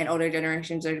and older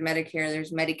generations, there's Medicare,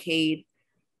 there's Medicaid.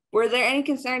 Were there any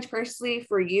concerns personally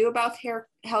for you about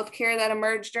healthcare that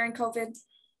emerged during COVID?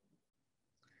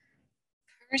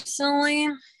 Personally,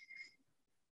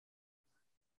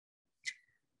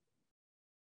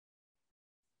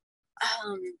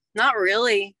 not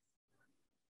really.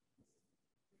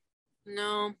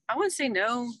 No, I wouldn't say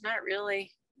no, not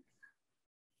really.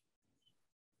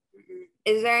 Mm-mm.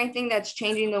 Is there anything that's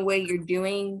changing the way you're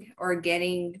doing or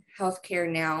getting healthcare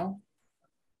now?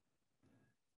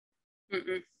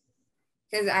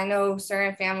 Because I know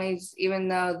certain families, even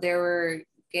though they were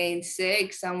getting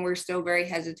sick, some were still very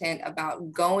hesitant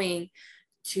about going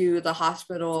to the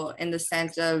hospital in the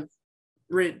sense of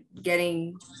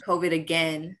getting COVID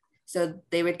again. So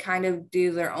they would kind of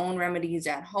do their own remedies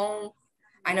at home.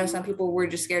 I know some people were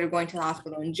just scared of going to the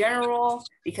hospital in general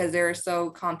because they're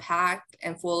so compact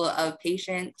and full of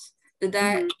patients. Did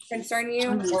that concern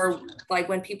you? Or like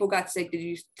when people got sick, did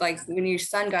you, like when your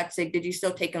son got sick, did you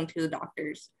still take him to the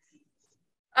doctors?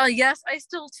 Yes, I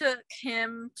still took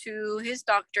him to his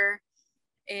doctor,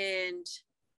 and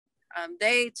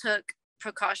they took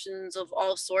precautions of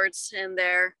all sorts in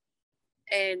there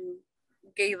and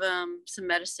gave him some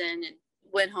medicine and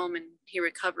went home and he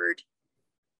recovered.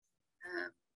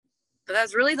 But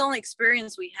that's really the only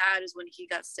experience we had is when he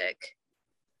got sick.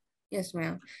 Yes,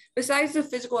 ma'am. Besides the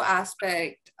physical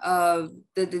aspect of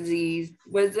the disease,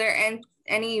 was there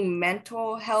any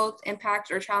mental health impacts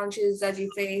or challenges that you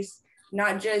face,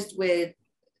 not just with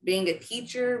being a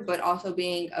teacher, but also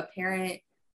being a parent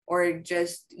or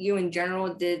just you in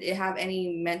general? Did it have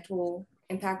any mental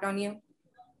impact on you?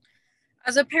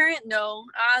 As a parent, no.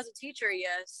 As a teacher,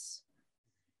 yes.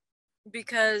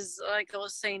 Because like I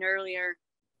was saying earlier,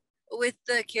 with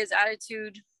the kids'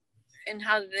 attitude and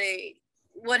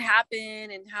what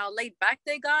happened and how laid back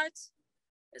they got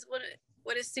is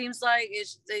what it seems like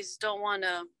is they just don't want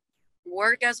to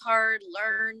work as hard,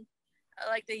 learn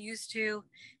like they used to.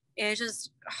 And it's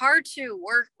just hard to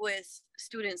work with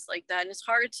students like that. And it's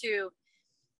hard to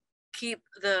keep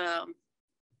the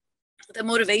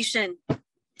motivation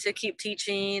to keep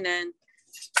teaching and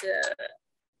the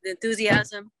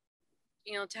enthusiasm,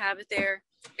 to have it there.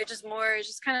 It's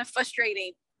just kind of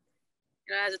frustrating,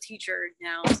 as a teacher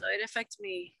now. So it affects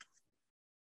me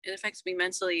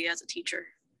mentally as a teacher.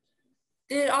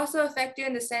 Did it also affect you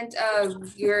in the sense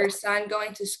of your son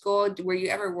going to school? Were you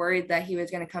ever worried that he was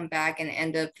going to come back and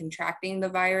end up contracting the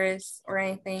virus or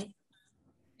anything?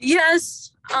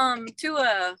 Yes, to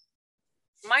a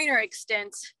minor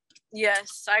extent,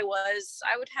 yes, I was.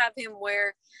 I would have him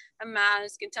wear a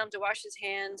mask and tell him to wash his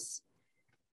hands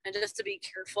and just to be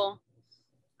careful.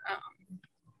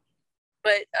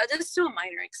 But just to a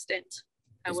minor extent,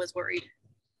 I was worried.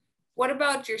 What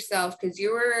about yourself? Because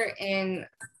you were in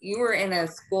a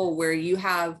school where you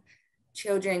have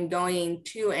children going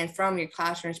to and from your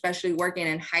classroom, especially working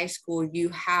in high school. You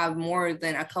have more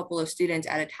than a couple of students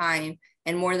at a time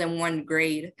and more than one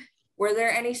grade. Were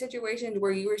there any situations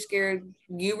where you were scared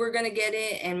you were going to get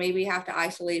it and maybe have to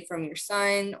isolate from your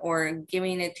son or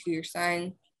giving it to your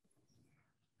son?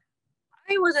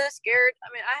 I wasn't scared.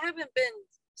 I mean, I haven't been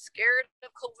scared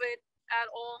of COVID at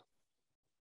all.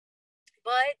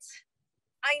 But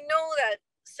I know that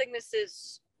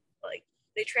sicknesses, like,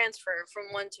 they transfer from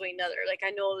one to another. Like, I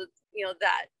know,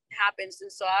 that happens.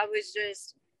 And so I was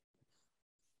just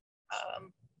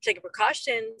taking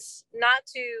precautions not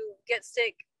to get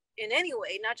sick in any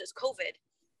way, not just COVID.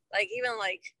 Like, even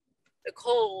like the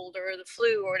cold or the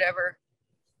flu or whatever.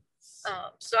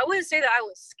 So I wouldn't say that I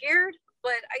was scared,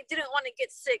 but I didn't want to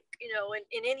get sick,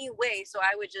 in any way. So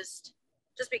I would just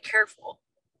be careful.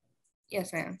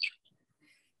 Yes, ma'am.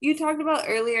 You talked about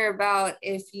earlier about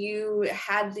if you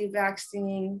had the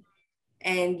vaccine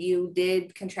and you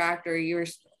did contract or you were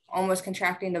almost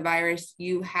contracting the virus,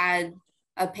 you had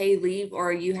a paid leave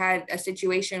or you had a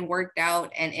situation worked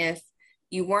out. And if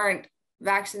you weren't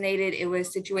vaccinated, it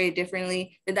was situated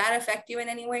differently. Did that affect you in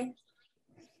any way?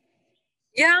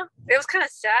 Yeah, it was kind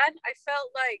of sad. I felt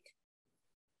like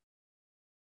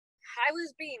I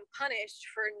was being punished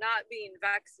for not being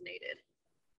vaccinated.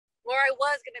 Or I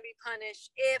was going to be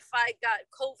punished if I got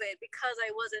COVID because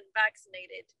I wasn't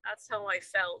vaccinated. That's how I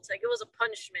felt. Like it was a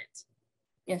punishment.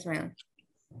 Yes, ma'am.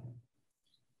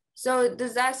 So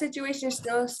does that situation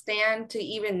still stand to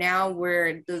even now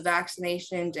where the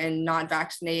vaccinations and not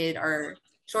vaccinated are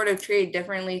sort of treated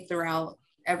differently throughout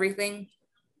everything?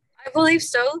 I believe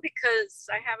so because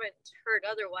I haven't heard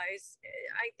otherwise.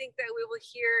 I think that we will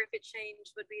hear if it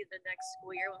changed would be the next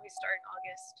school year when we start in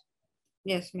August.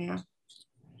 Yes, ma'am.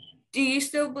 Do you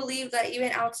still believe that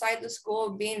even outside the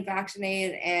school, being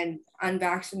vaccinated and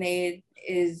unvaccinated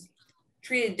is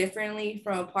treated differently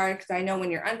from a part? Because I know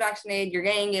when you're unvaccinated, you're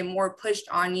getting it more pushed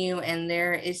on you, and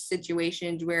there is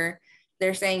situations where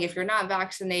they're saying if you're not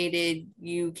vaccinated,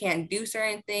 you can't do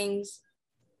certain things.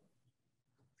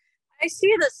 I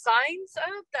see the signs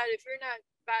of that if you're not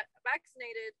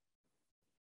vaccinated,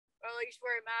 or you should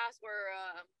wear a mask, or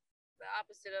the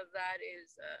opposite of that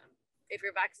is if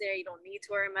you're vaccinated, you don't need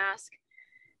to wear a mask.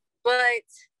 But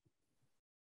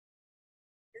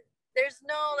there's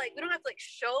no, we don't have to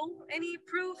show any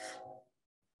proof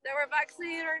that we're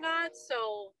vaccinated or not.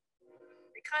 So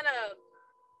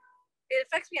it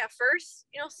affects me at first,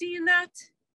 seeing that.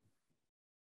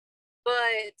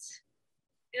 But,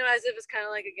 as if it's kind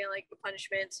of again, a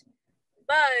punishment.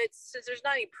 But since there's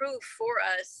not any proof for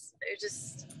us, it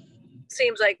just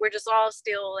seems like we're just all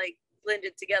still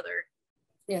blended together.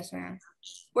 Yes, ma'am.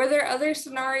 Were there other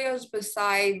scenarios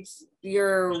besides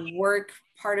your work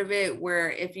part of it where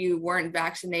if you weren't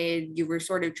vaccinated, you were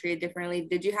sort of treated differently?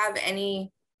 Did you have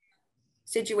any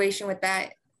situation with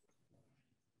that?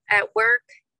 At work?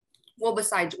 Well,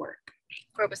 besides work.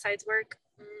 Or besides work?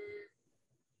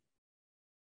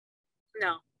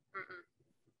 No. Mm-mm.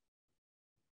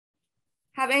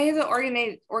 Have any of the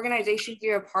organizations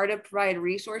you're a part of provide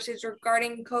resources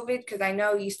regarding COVID? Because I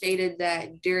know you stated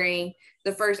that during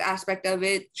the first aspect of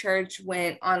it, church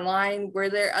went online. Were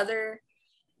there other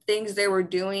things they were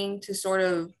doing to sort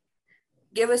of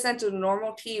give a sense of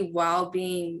normalcy while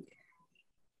being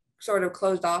sort of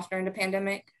closed off during the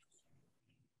pandemic?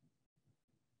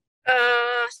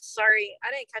 Sorry, I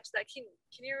didn't catch that. Can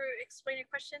you explain your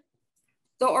question?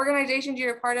 The organizations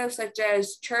you're a part of, such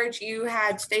as church, you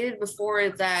had stated before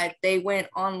that they went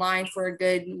online for a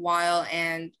good while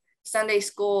and Sunday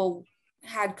school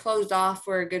had closed off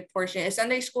for a good portion. Is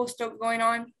Sunday school still going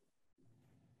on?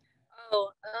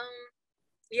 Oh,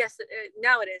 yes,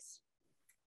 now it is.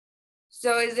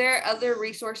 So is there other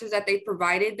resources that they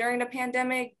provided during the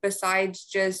pandemic besides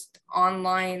just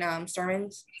online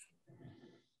sermons?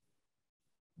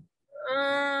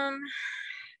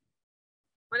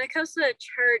 When it comes to the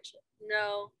church,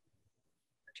 no.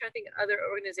 I'm trying to think of other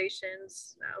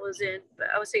organizations that I was in, but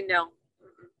I would say no.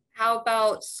 How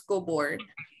about school board?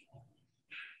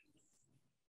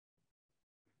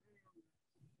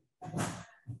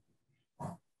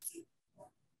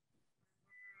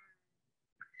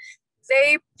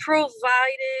 They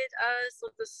provided us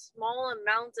with a small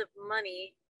amount of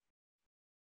money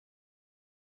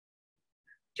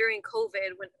during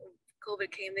COVID. When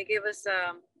COVID came, they gave us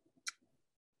a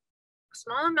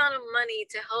small amount of money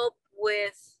to help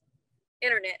with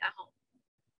internet at home.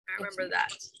 I remember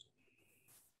that.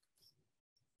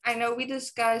 I know we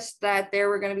discussed that there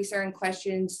were going to be certain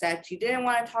questions that you didn't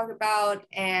want to talk about,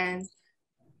 and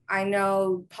I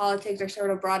know politics are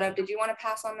sort of brought up. Did you want to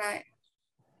pass on that?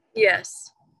 Yes.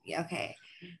 Yeah, okay.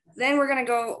 Then we're going to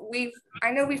go,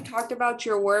 I know we've talked about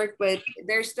your work, but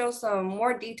there's still some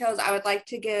more details I would like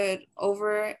to get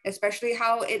over, especially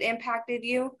how it impacted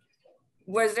you.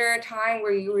 Was there a time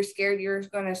where you were scared you were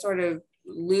going to sort of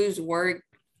lose work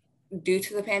due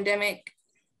to the pandemic?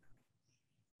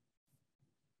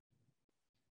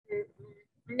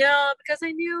 No, because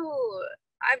I knew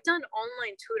I've done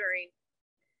online tutoring.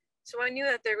 So I knew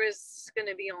that there was going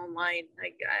to be online.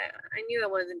 Like I knew I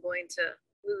wasn't going to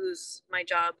lose my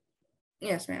job.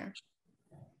 Yes, ma'am.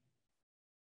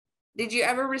 Did you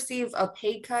ever receive a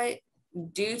pay cut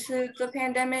due to the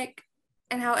pandemic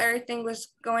and how everything was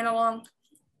going along?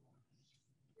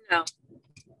 No.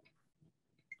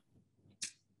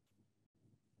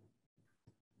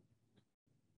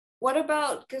 What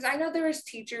about, because I know there was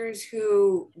teachers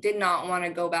who did not want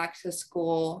to go back to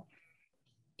school,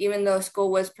 even though school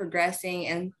was progressing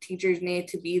and teachers needed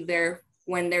to be there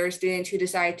when there were students who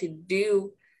decided to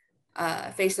do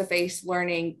face-to-face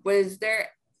learning. Was there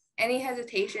any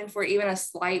hesitation for even a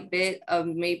slight bit of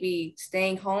maybe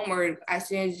staying home, or as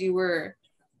soon as you were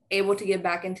able to get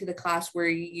back into the class, were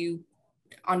you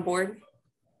on board?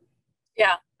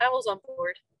 Yeah, I was on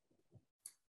board.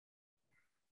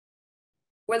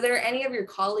 Were there any of your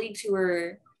colleagues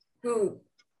who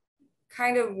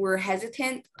kind of were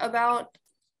hesitant about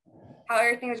how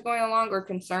everything was going along or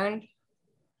concerned?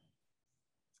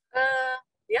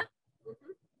 Yeah.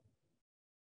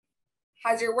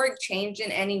 Has your work changed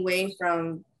in any way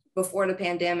from before the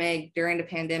pandemic, during the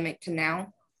pandemic to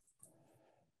now?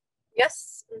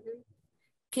 Yes.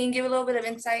 Can you give a little bit of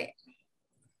insight?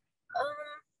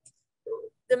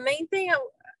 The main thing,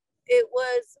 it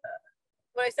was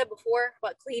what I said before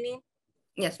about cleaning.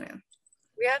 Yes, ma'am.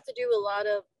 We have to do a lot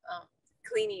of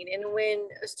cleaning. And when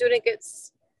a student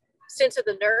gets sent to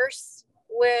the nurse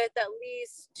with at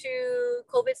least 2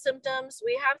 COVID symptoms,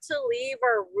 we have to leave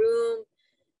our room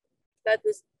that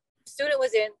the student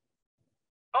was in.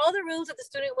 All the rooms that the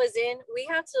student was in, we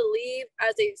have to leave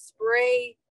as they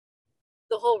spray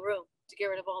the whole room to get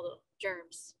rid of all the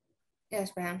germs.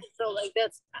 Yes, ma'am. So like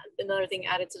that's another thing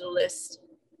added to the list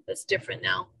that's different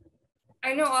now.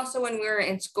 I know also when we were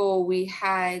in school, we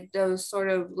had those sort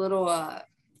of little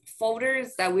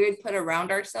folders that we would put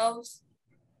around ourselves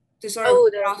to sort of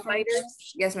the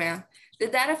spiders. Yes, ma'am.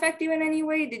 Did that affect you in any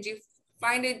way? Did you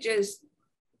find it just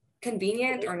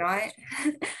convenient or not?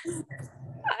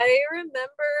 I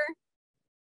remember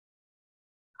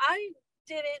I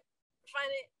didn't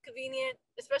find it convenient,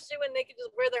 especially when they could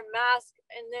just wear their mask.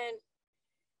 And then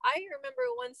I remember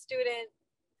one student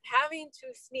having to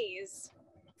sneeze,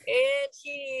 and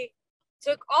he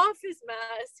took off his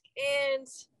mask and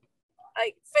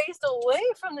like faced away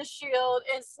from the shield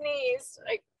and sneezed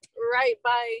like right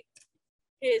by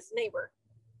his neighbor.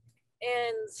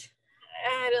 And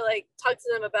I had to like talk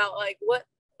to them about like what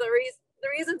the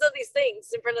reasons of these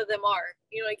things in front of them are.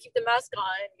 You know, like keep the mask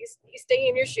on, you stay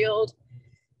in your shield.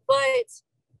 But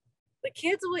the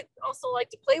kids would also like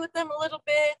to play with them a little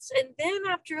bit. And then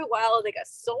after a while, they got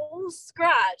so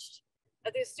scratched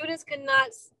that the students could not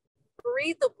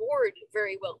read the board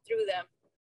very well through them.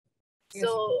 Yes.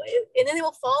 So, and then they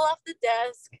will fall off the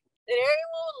desk, and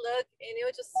everyone will look, and it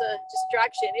was just a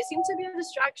distraction. It seemed to be a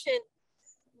distraction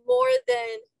more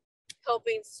than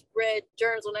helping spread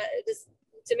germs. When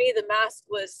to me, the mask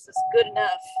was good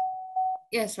enough.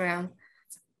 Yes, ma'am.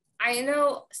 I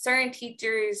know certain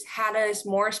teachers had us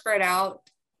more spread out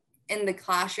in the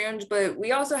classrooms, but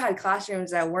we also had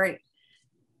classrooms that weren't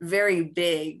very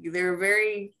big. They were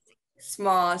very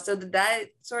small. So did that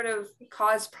sort of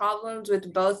cause problems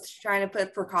with both trying to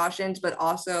put precautions, but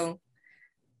also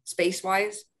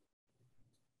space-wise?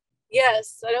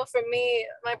 Yes, I know for me,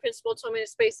 my principal told me to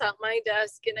space out my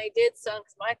desk, and I did some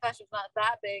because my class was not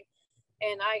that big,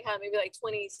 and I had maybe like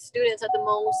 20 students at the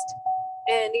most.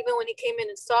 And even when he came in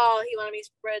and saw, he wanted me to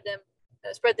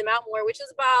spread them out more, which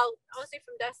is about, I would say,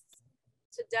 from desk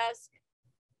to desk,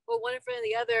 but one in front of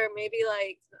the other, maybe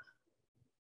like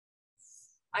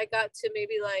I got to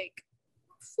maybe like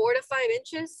 4 to 5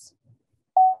 inches.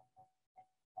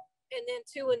 And then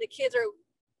too, when the kids are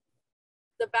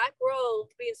the back row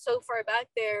being so far back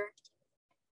there,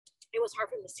 it was hard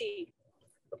for them to see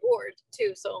the board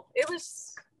too. So it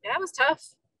was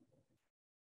tough.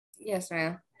 Yes,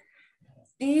 ma'am.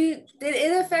 Did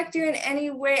it affect you in any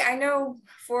way? I know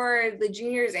for the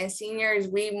juniors and seniors,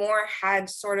 we more had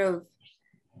sort of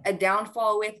a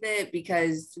downfall with it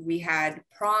because we had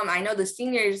prom. I know the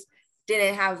seniors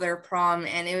didn't have their prom,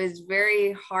 and it was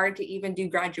very hard to even do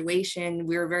graduation.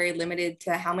 We were very limited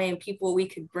to how many people we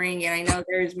could bring. And I know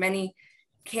there's many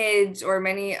kids or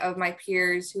many of my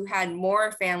peers who had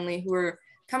more family who were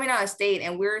coming out of state,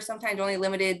 and we were sometimes only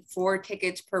limited 4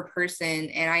 tickets per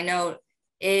person. And I know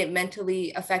it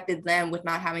mentally affected them with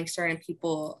not having certain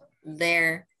people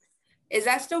there. Is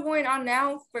that still going on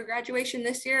now for graduation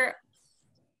this year?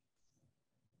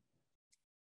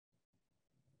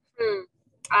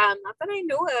 Not that I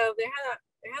know of.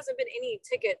 There hasn't been any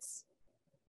tickets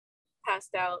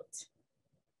passed out.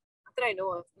 Not that I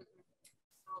know of. I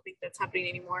don't think that's happening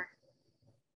anymore.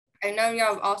 I know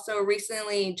y'all also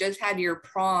recently just had your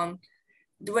prom.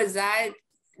 Was that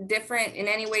different in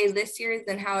any way this year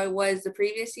than how it was the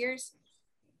previous years?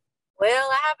 Well,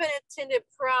 I haven't attended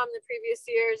prom the previous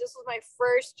years. This was my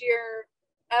first year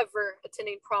ever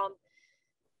attending prom.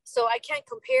 So I can't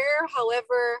compare.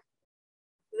 However,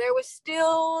 there was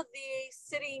still the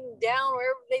sitting down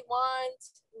wherever they want,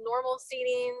 normal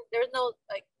seating. There's no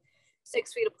like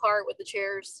 6 feet apart with the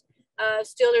chairs.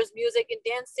 Still there's music and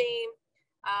dancing.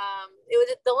 It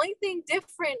was the only thing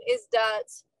different is that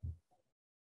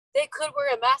they could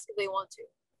wear a mask if they want to.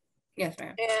 Yes,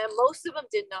 ma'am. And most of them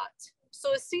did not.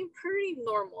 So it seemed pretty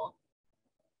normal.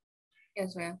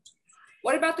 Yes, ma'am.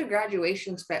 What about the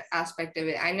graduation aspect of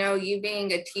it? I know you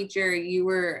being a teacher, you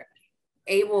were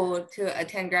able to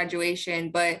attend graduation,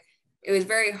 but it was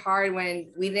very hard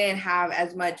when we didn't have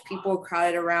as much people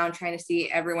crowded around trying to see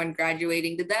everyone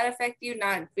graduating. Did that affect you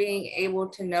not being able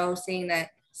to know, seeing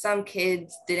that some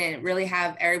kids didn't really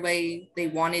have everybody they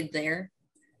wanted there?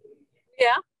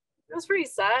 Yeah, it was pretty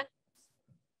sad.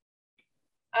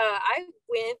 I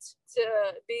went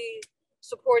to be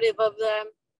supportive of them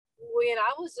when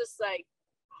I was just like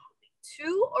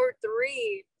 2 or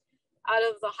 3 out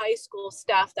of the high school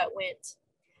staff that went.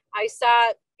 I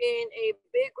sat in a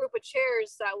big group of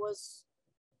chairs that was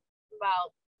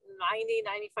about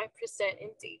 90-95%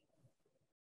 empty.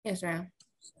 Yes, ma'am.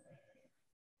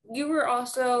 You were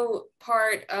also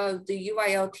part of the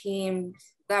UIL team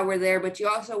that were there, but you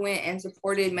also went and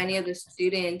supported many of the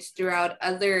students throughout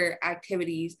other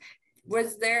activities.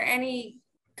 Was there any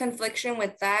confliction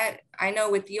with that? I know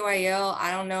with UIL,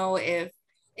 I don't know if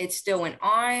it still went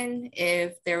on,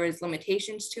 if there was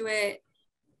limitations to it.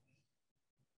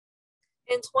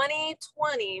 In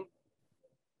 2020,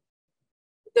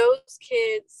 those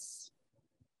kids,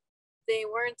 they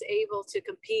weren't able to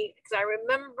compete because I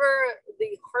remember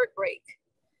the heartbreak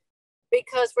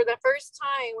because for the first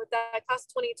time with that class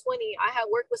 2020, I had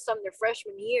worked with some their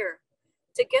freshman year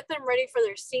to get them ready for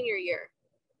their senior year.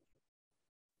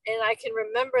 And I can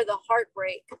remember the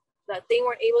heartbreak that they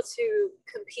weren't able to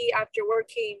compete after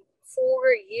working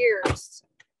 4 years.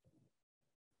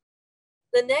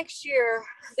 The next year,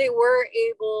 they were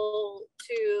able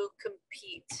to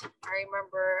compete. I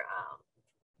remember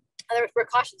there were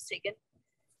precautions taken.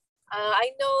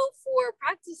 I know for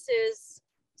practices,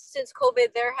 since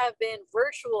COVID, there have been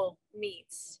virtual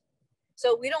meets.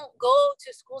 So we don't go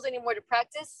to schools anymore to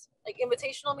practice, like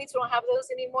invitational meets. We don't have those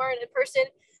anymore in person.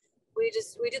 We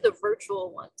do the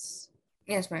virtual ones.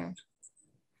 Yes, ma'am.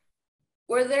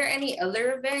 Were there any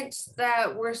other events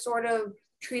that were sort of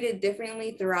treated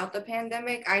differently throughout the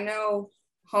pandemic? I know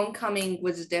homecoming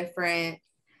was different.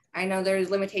 I know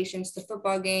there's limitations to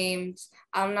football games.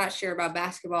 I'm not sure about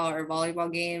basketball or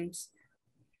volleyball games.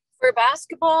 For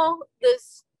basketball,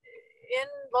 in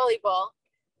volleyball,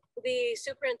 the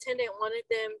superintendent wanted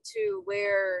them to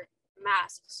wear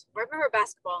masks. I remember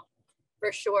basketball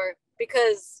for sure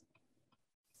because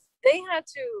they had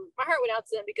to, my heart went out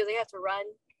to them because they had to run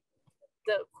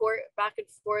the court back and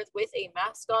forth with a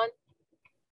mask on.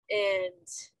 And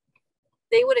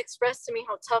they would express to me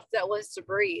how tough that was to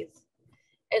breathe.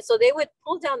 And so they would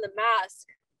pull down the mask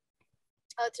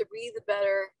to breathe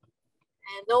better.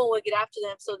 and no one would get after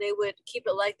them, so they would keep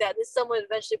it like that. Then someone would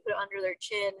eventually put it under their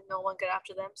chin and no one got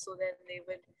after them, so then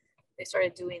they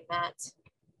started doing that.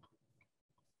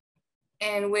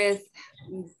 And with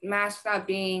masks not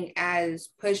being as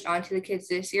pushed onto the kids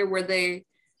this year, were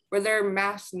there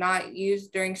masks not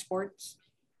used during sports?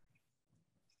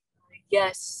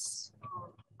 Yes.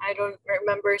 I don't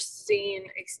remember seeing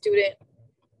a student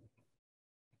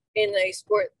in a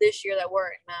sport this year that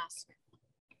weren't masked.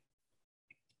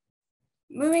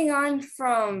 Moving on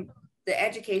from the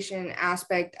education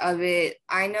aspect of it,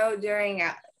 I know during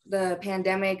the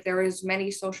pandemic, there was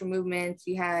many social movements.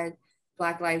 You had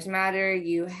Black Lives Matter,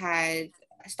 you had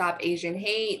Stop Asian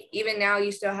Hate. Even now,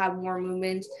 you still have more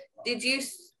movements. Did you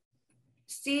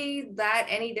see that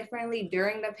any differently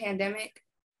during the pandemic?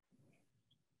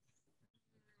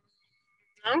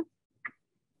 No.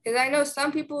 Because I know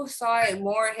some people saw it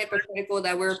more hypocritical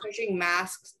that we were pushing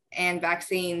masks and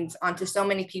vaccines onto so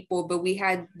many people, but we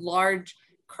had large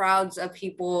crowds of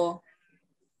people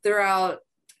throughout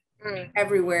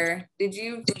everywhere. Did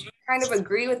you kind of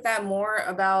agree with that more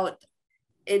about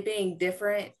it being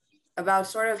different, about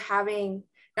sort of having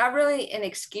not really an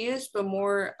excuse, but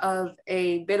more of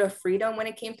a bit of freedom when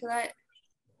it came to that?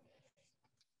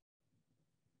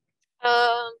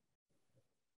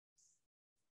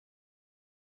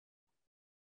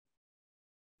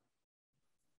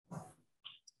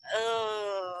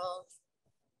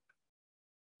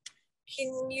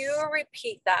 Can you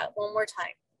repeat that one more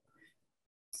time?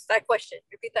 That question.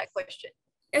 Repeat that question.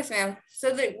 Yes, ma'am.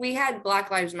 So that we had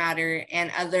Black Lives Matter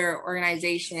and other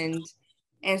organizations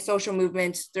and social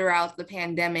movements throughout the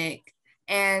pandemic.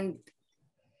 And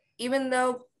even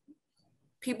though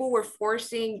people were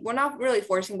forcing, well, not really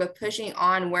forcing, but pushing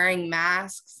on wearing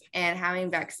masks and having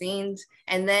vaccines,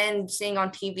 and then seeing on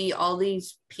TV all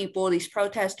these people, these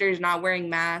protesters not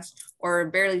wearing masks or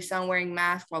barely some wearing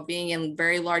masks while being in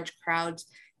very large crowds.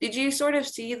 Did you sort of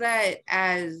see that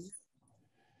as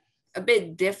a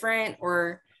bit different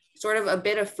or sort of a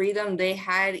bit of freedom they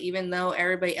had, even though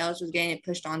everybody else was getting it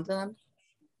pushed onto them?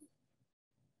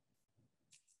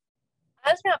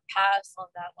 I was gonna pass on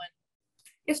that one.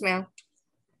 Yes, ma'am.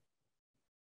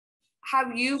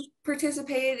 Have you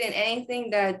participated in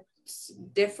anything that's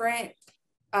different,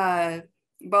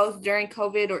 both during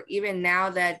COVID or even now,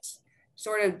 that's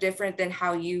sort of different than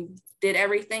how you did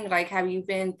everything? Like, have you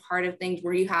been part of things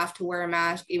where you have to wear a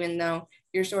mask, even though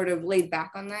you're sort of laid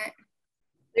back on that?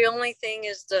 The only thing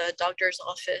is the doctor's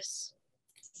office.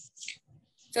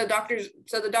 So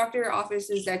the doctor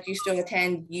offices that you still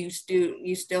attend, you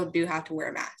still do have to wear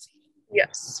a mask?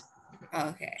 Yes.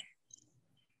 Okay.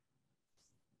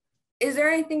 Is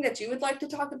there anything that you would like to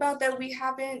talk about that we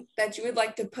haven't, that you would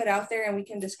like to put out there and we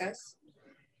can discuss?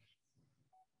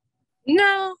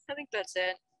 No, I think that's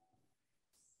it.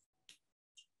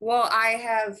 Well, I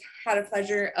have had a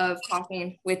pleasure of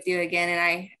talking with you again, and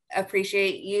I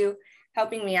appreciate you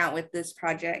helping me out with this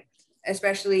project,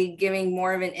 especially giving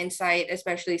more of an insight,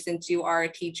 especially since you are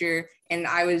a teacher and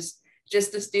I was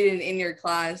just a student in your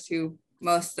class who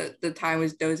most of the time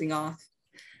was dozing off.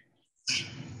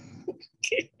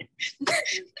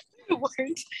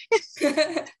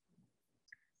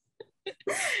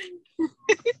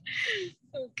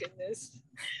 Oh, goodness.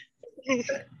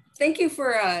 Thank you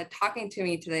for talking to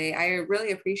me today. I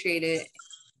really appreciate it.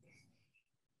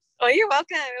 Oh, you're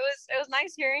welcome. It was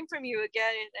nice hearing from you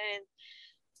again, and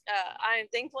I'm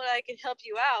thankful that I can help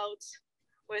you out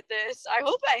with this. I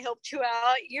hope I helped you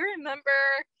out. You remember,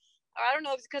 I don't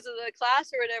know if it's because of the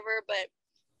class or whatever, but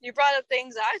you brought up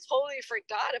things I totally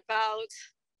forgot about.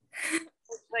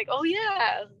 Like, oh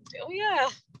yeah.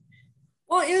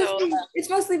 Well, it's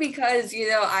mostly because,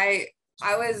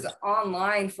 I was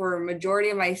online for a majority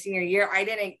of my senior year. I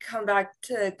didn't come back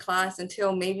to class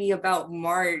until maybe about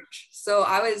March. So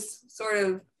I was sort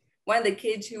of one of the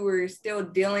kids who were still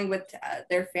dealing with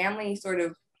their family sort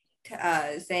of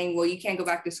saying, well, you can't go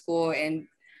back to school. And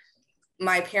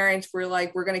my parents were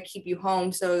like, we're going to keep you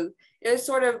home. So it was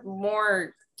sort of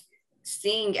more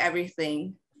seeing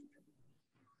everything.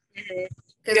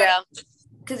 Yeah.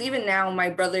 Because even now, my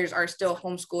brothers are still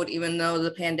homeschooled, even though the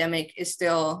pandemic is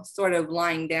still sort of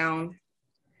lying down.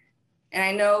 And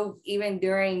I know even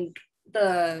during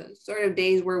the sort of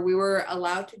days where we were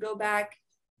allowed to go back,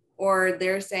 or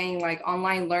they're saying like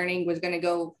online learning was going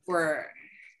to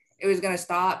it was going to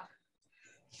stop.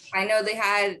 I know they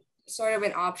had sort of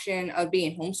an option of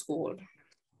being homeschooled.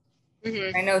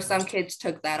 Mm-hmm. I know some kids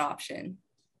took that option.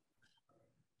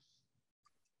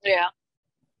 Yeah.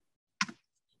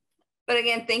 But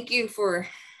again, thank you for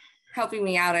helping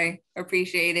me out. I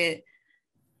appreciate it.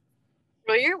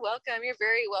 Well, you're welcome. You're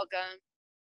very welcome.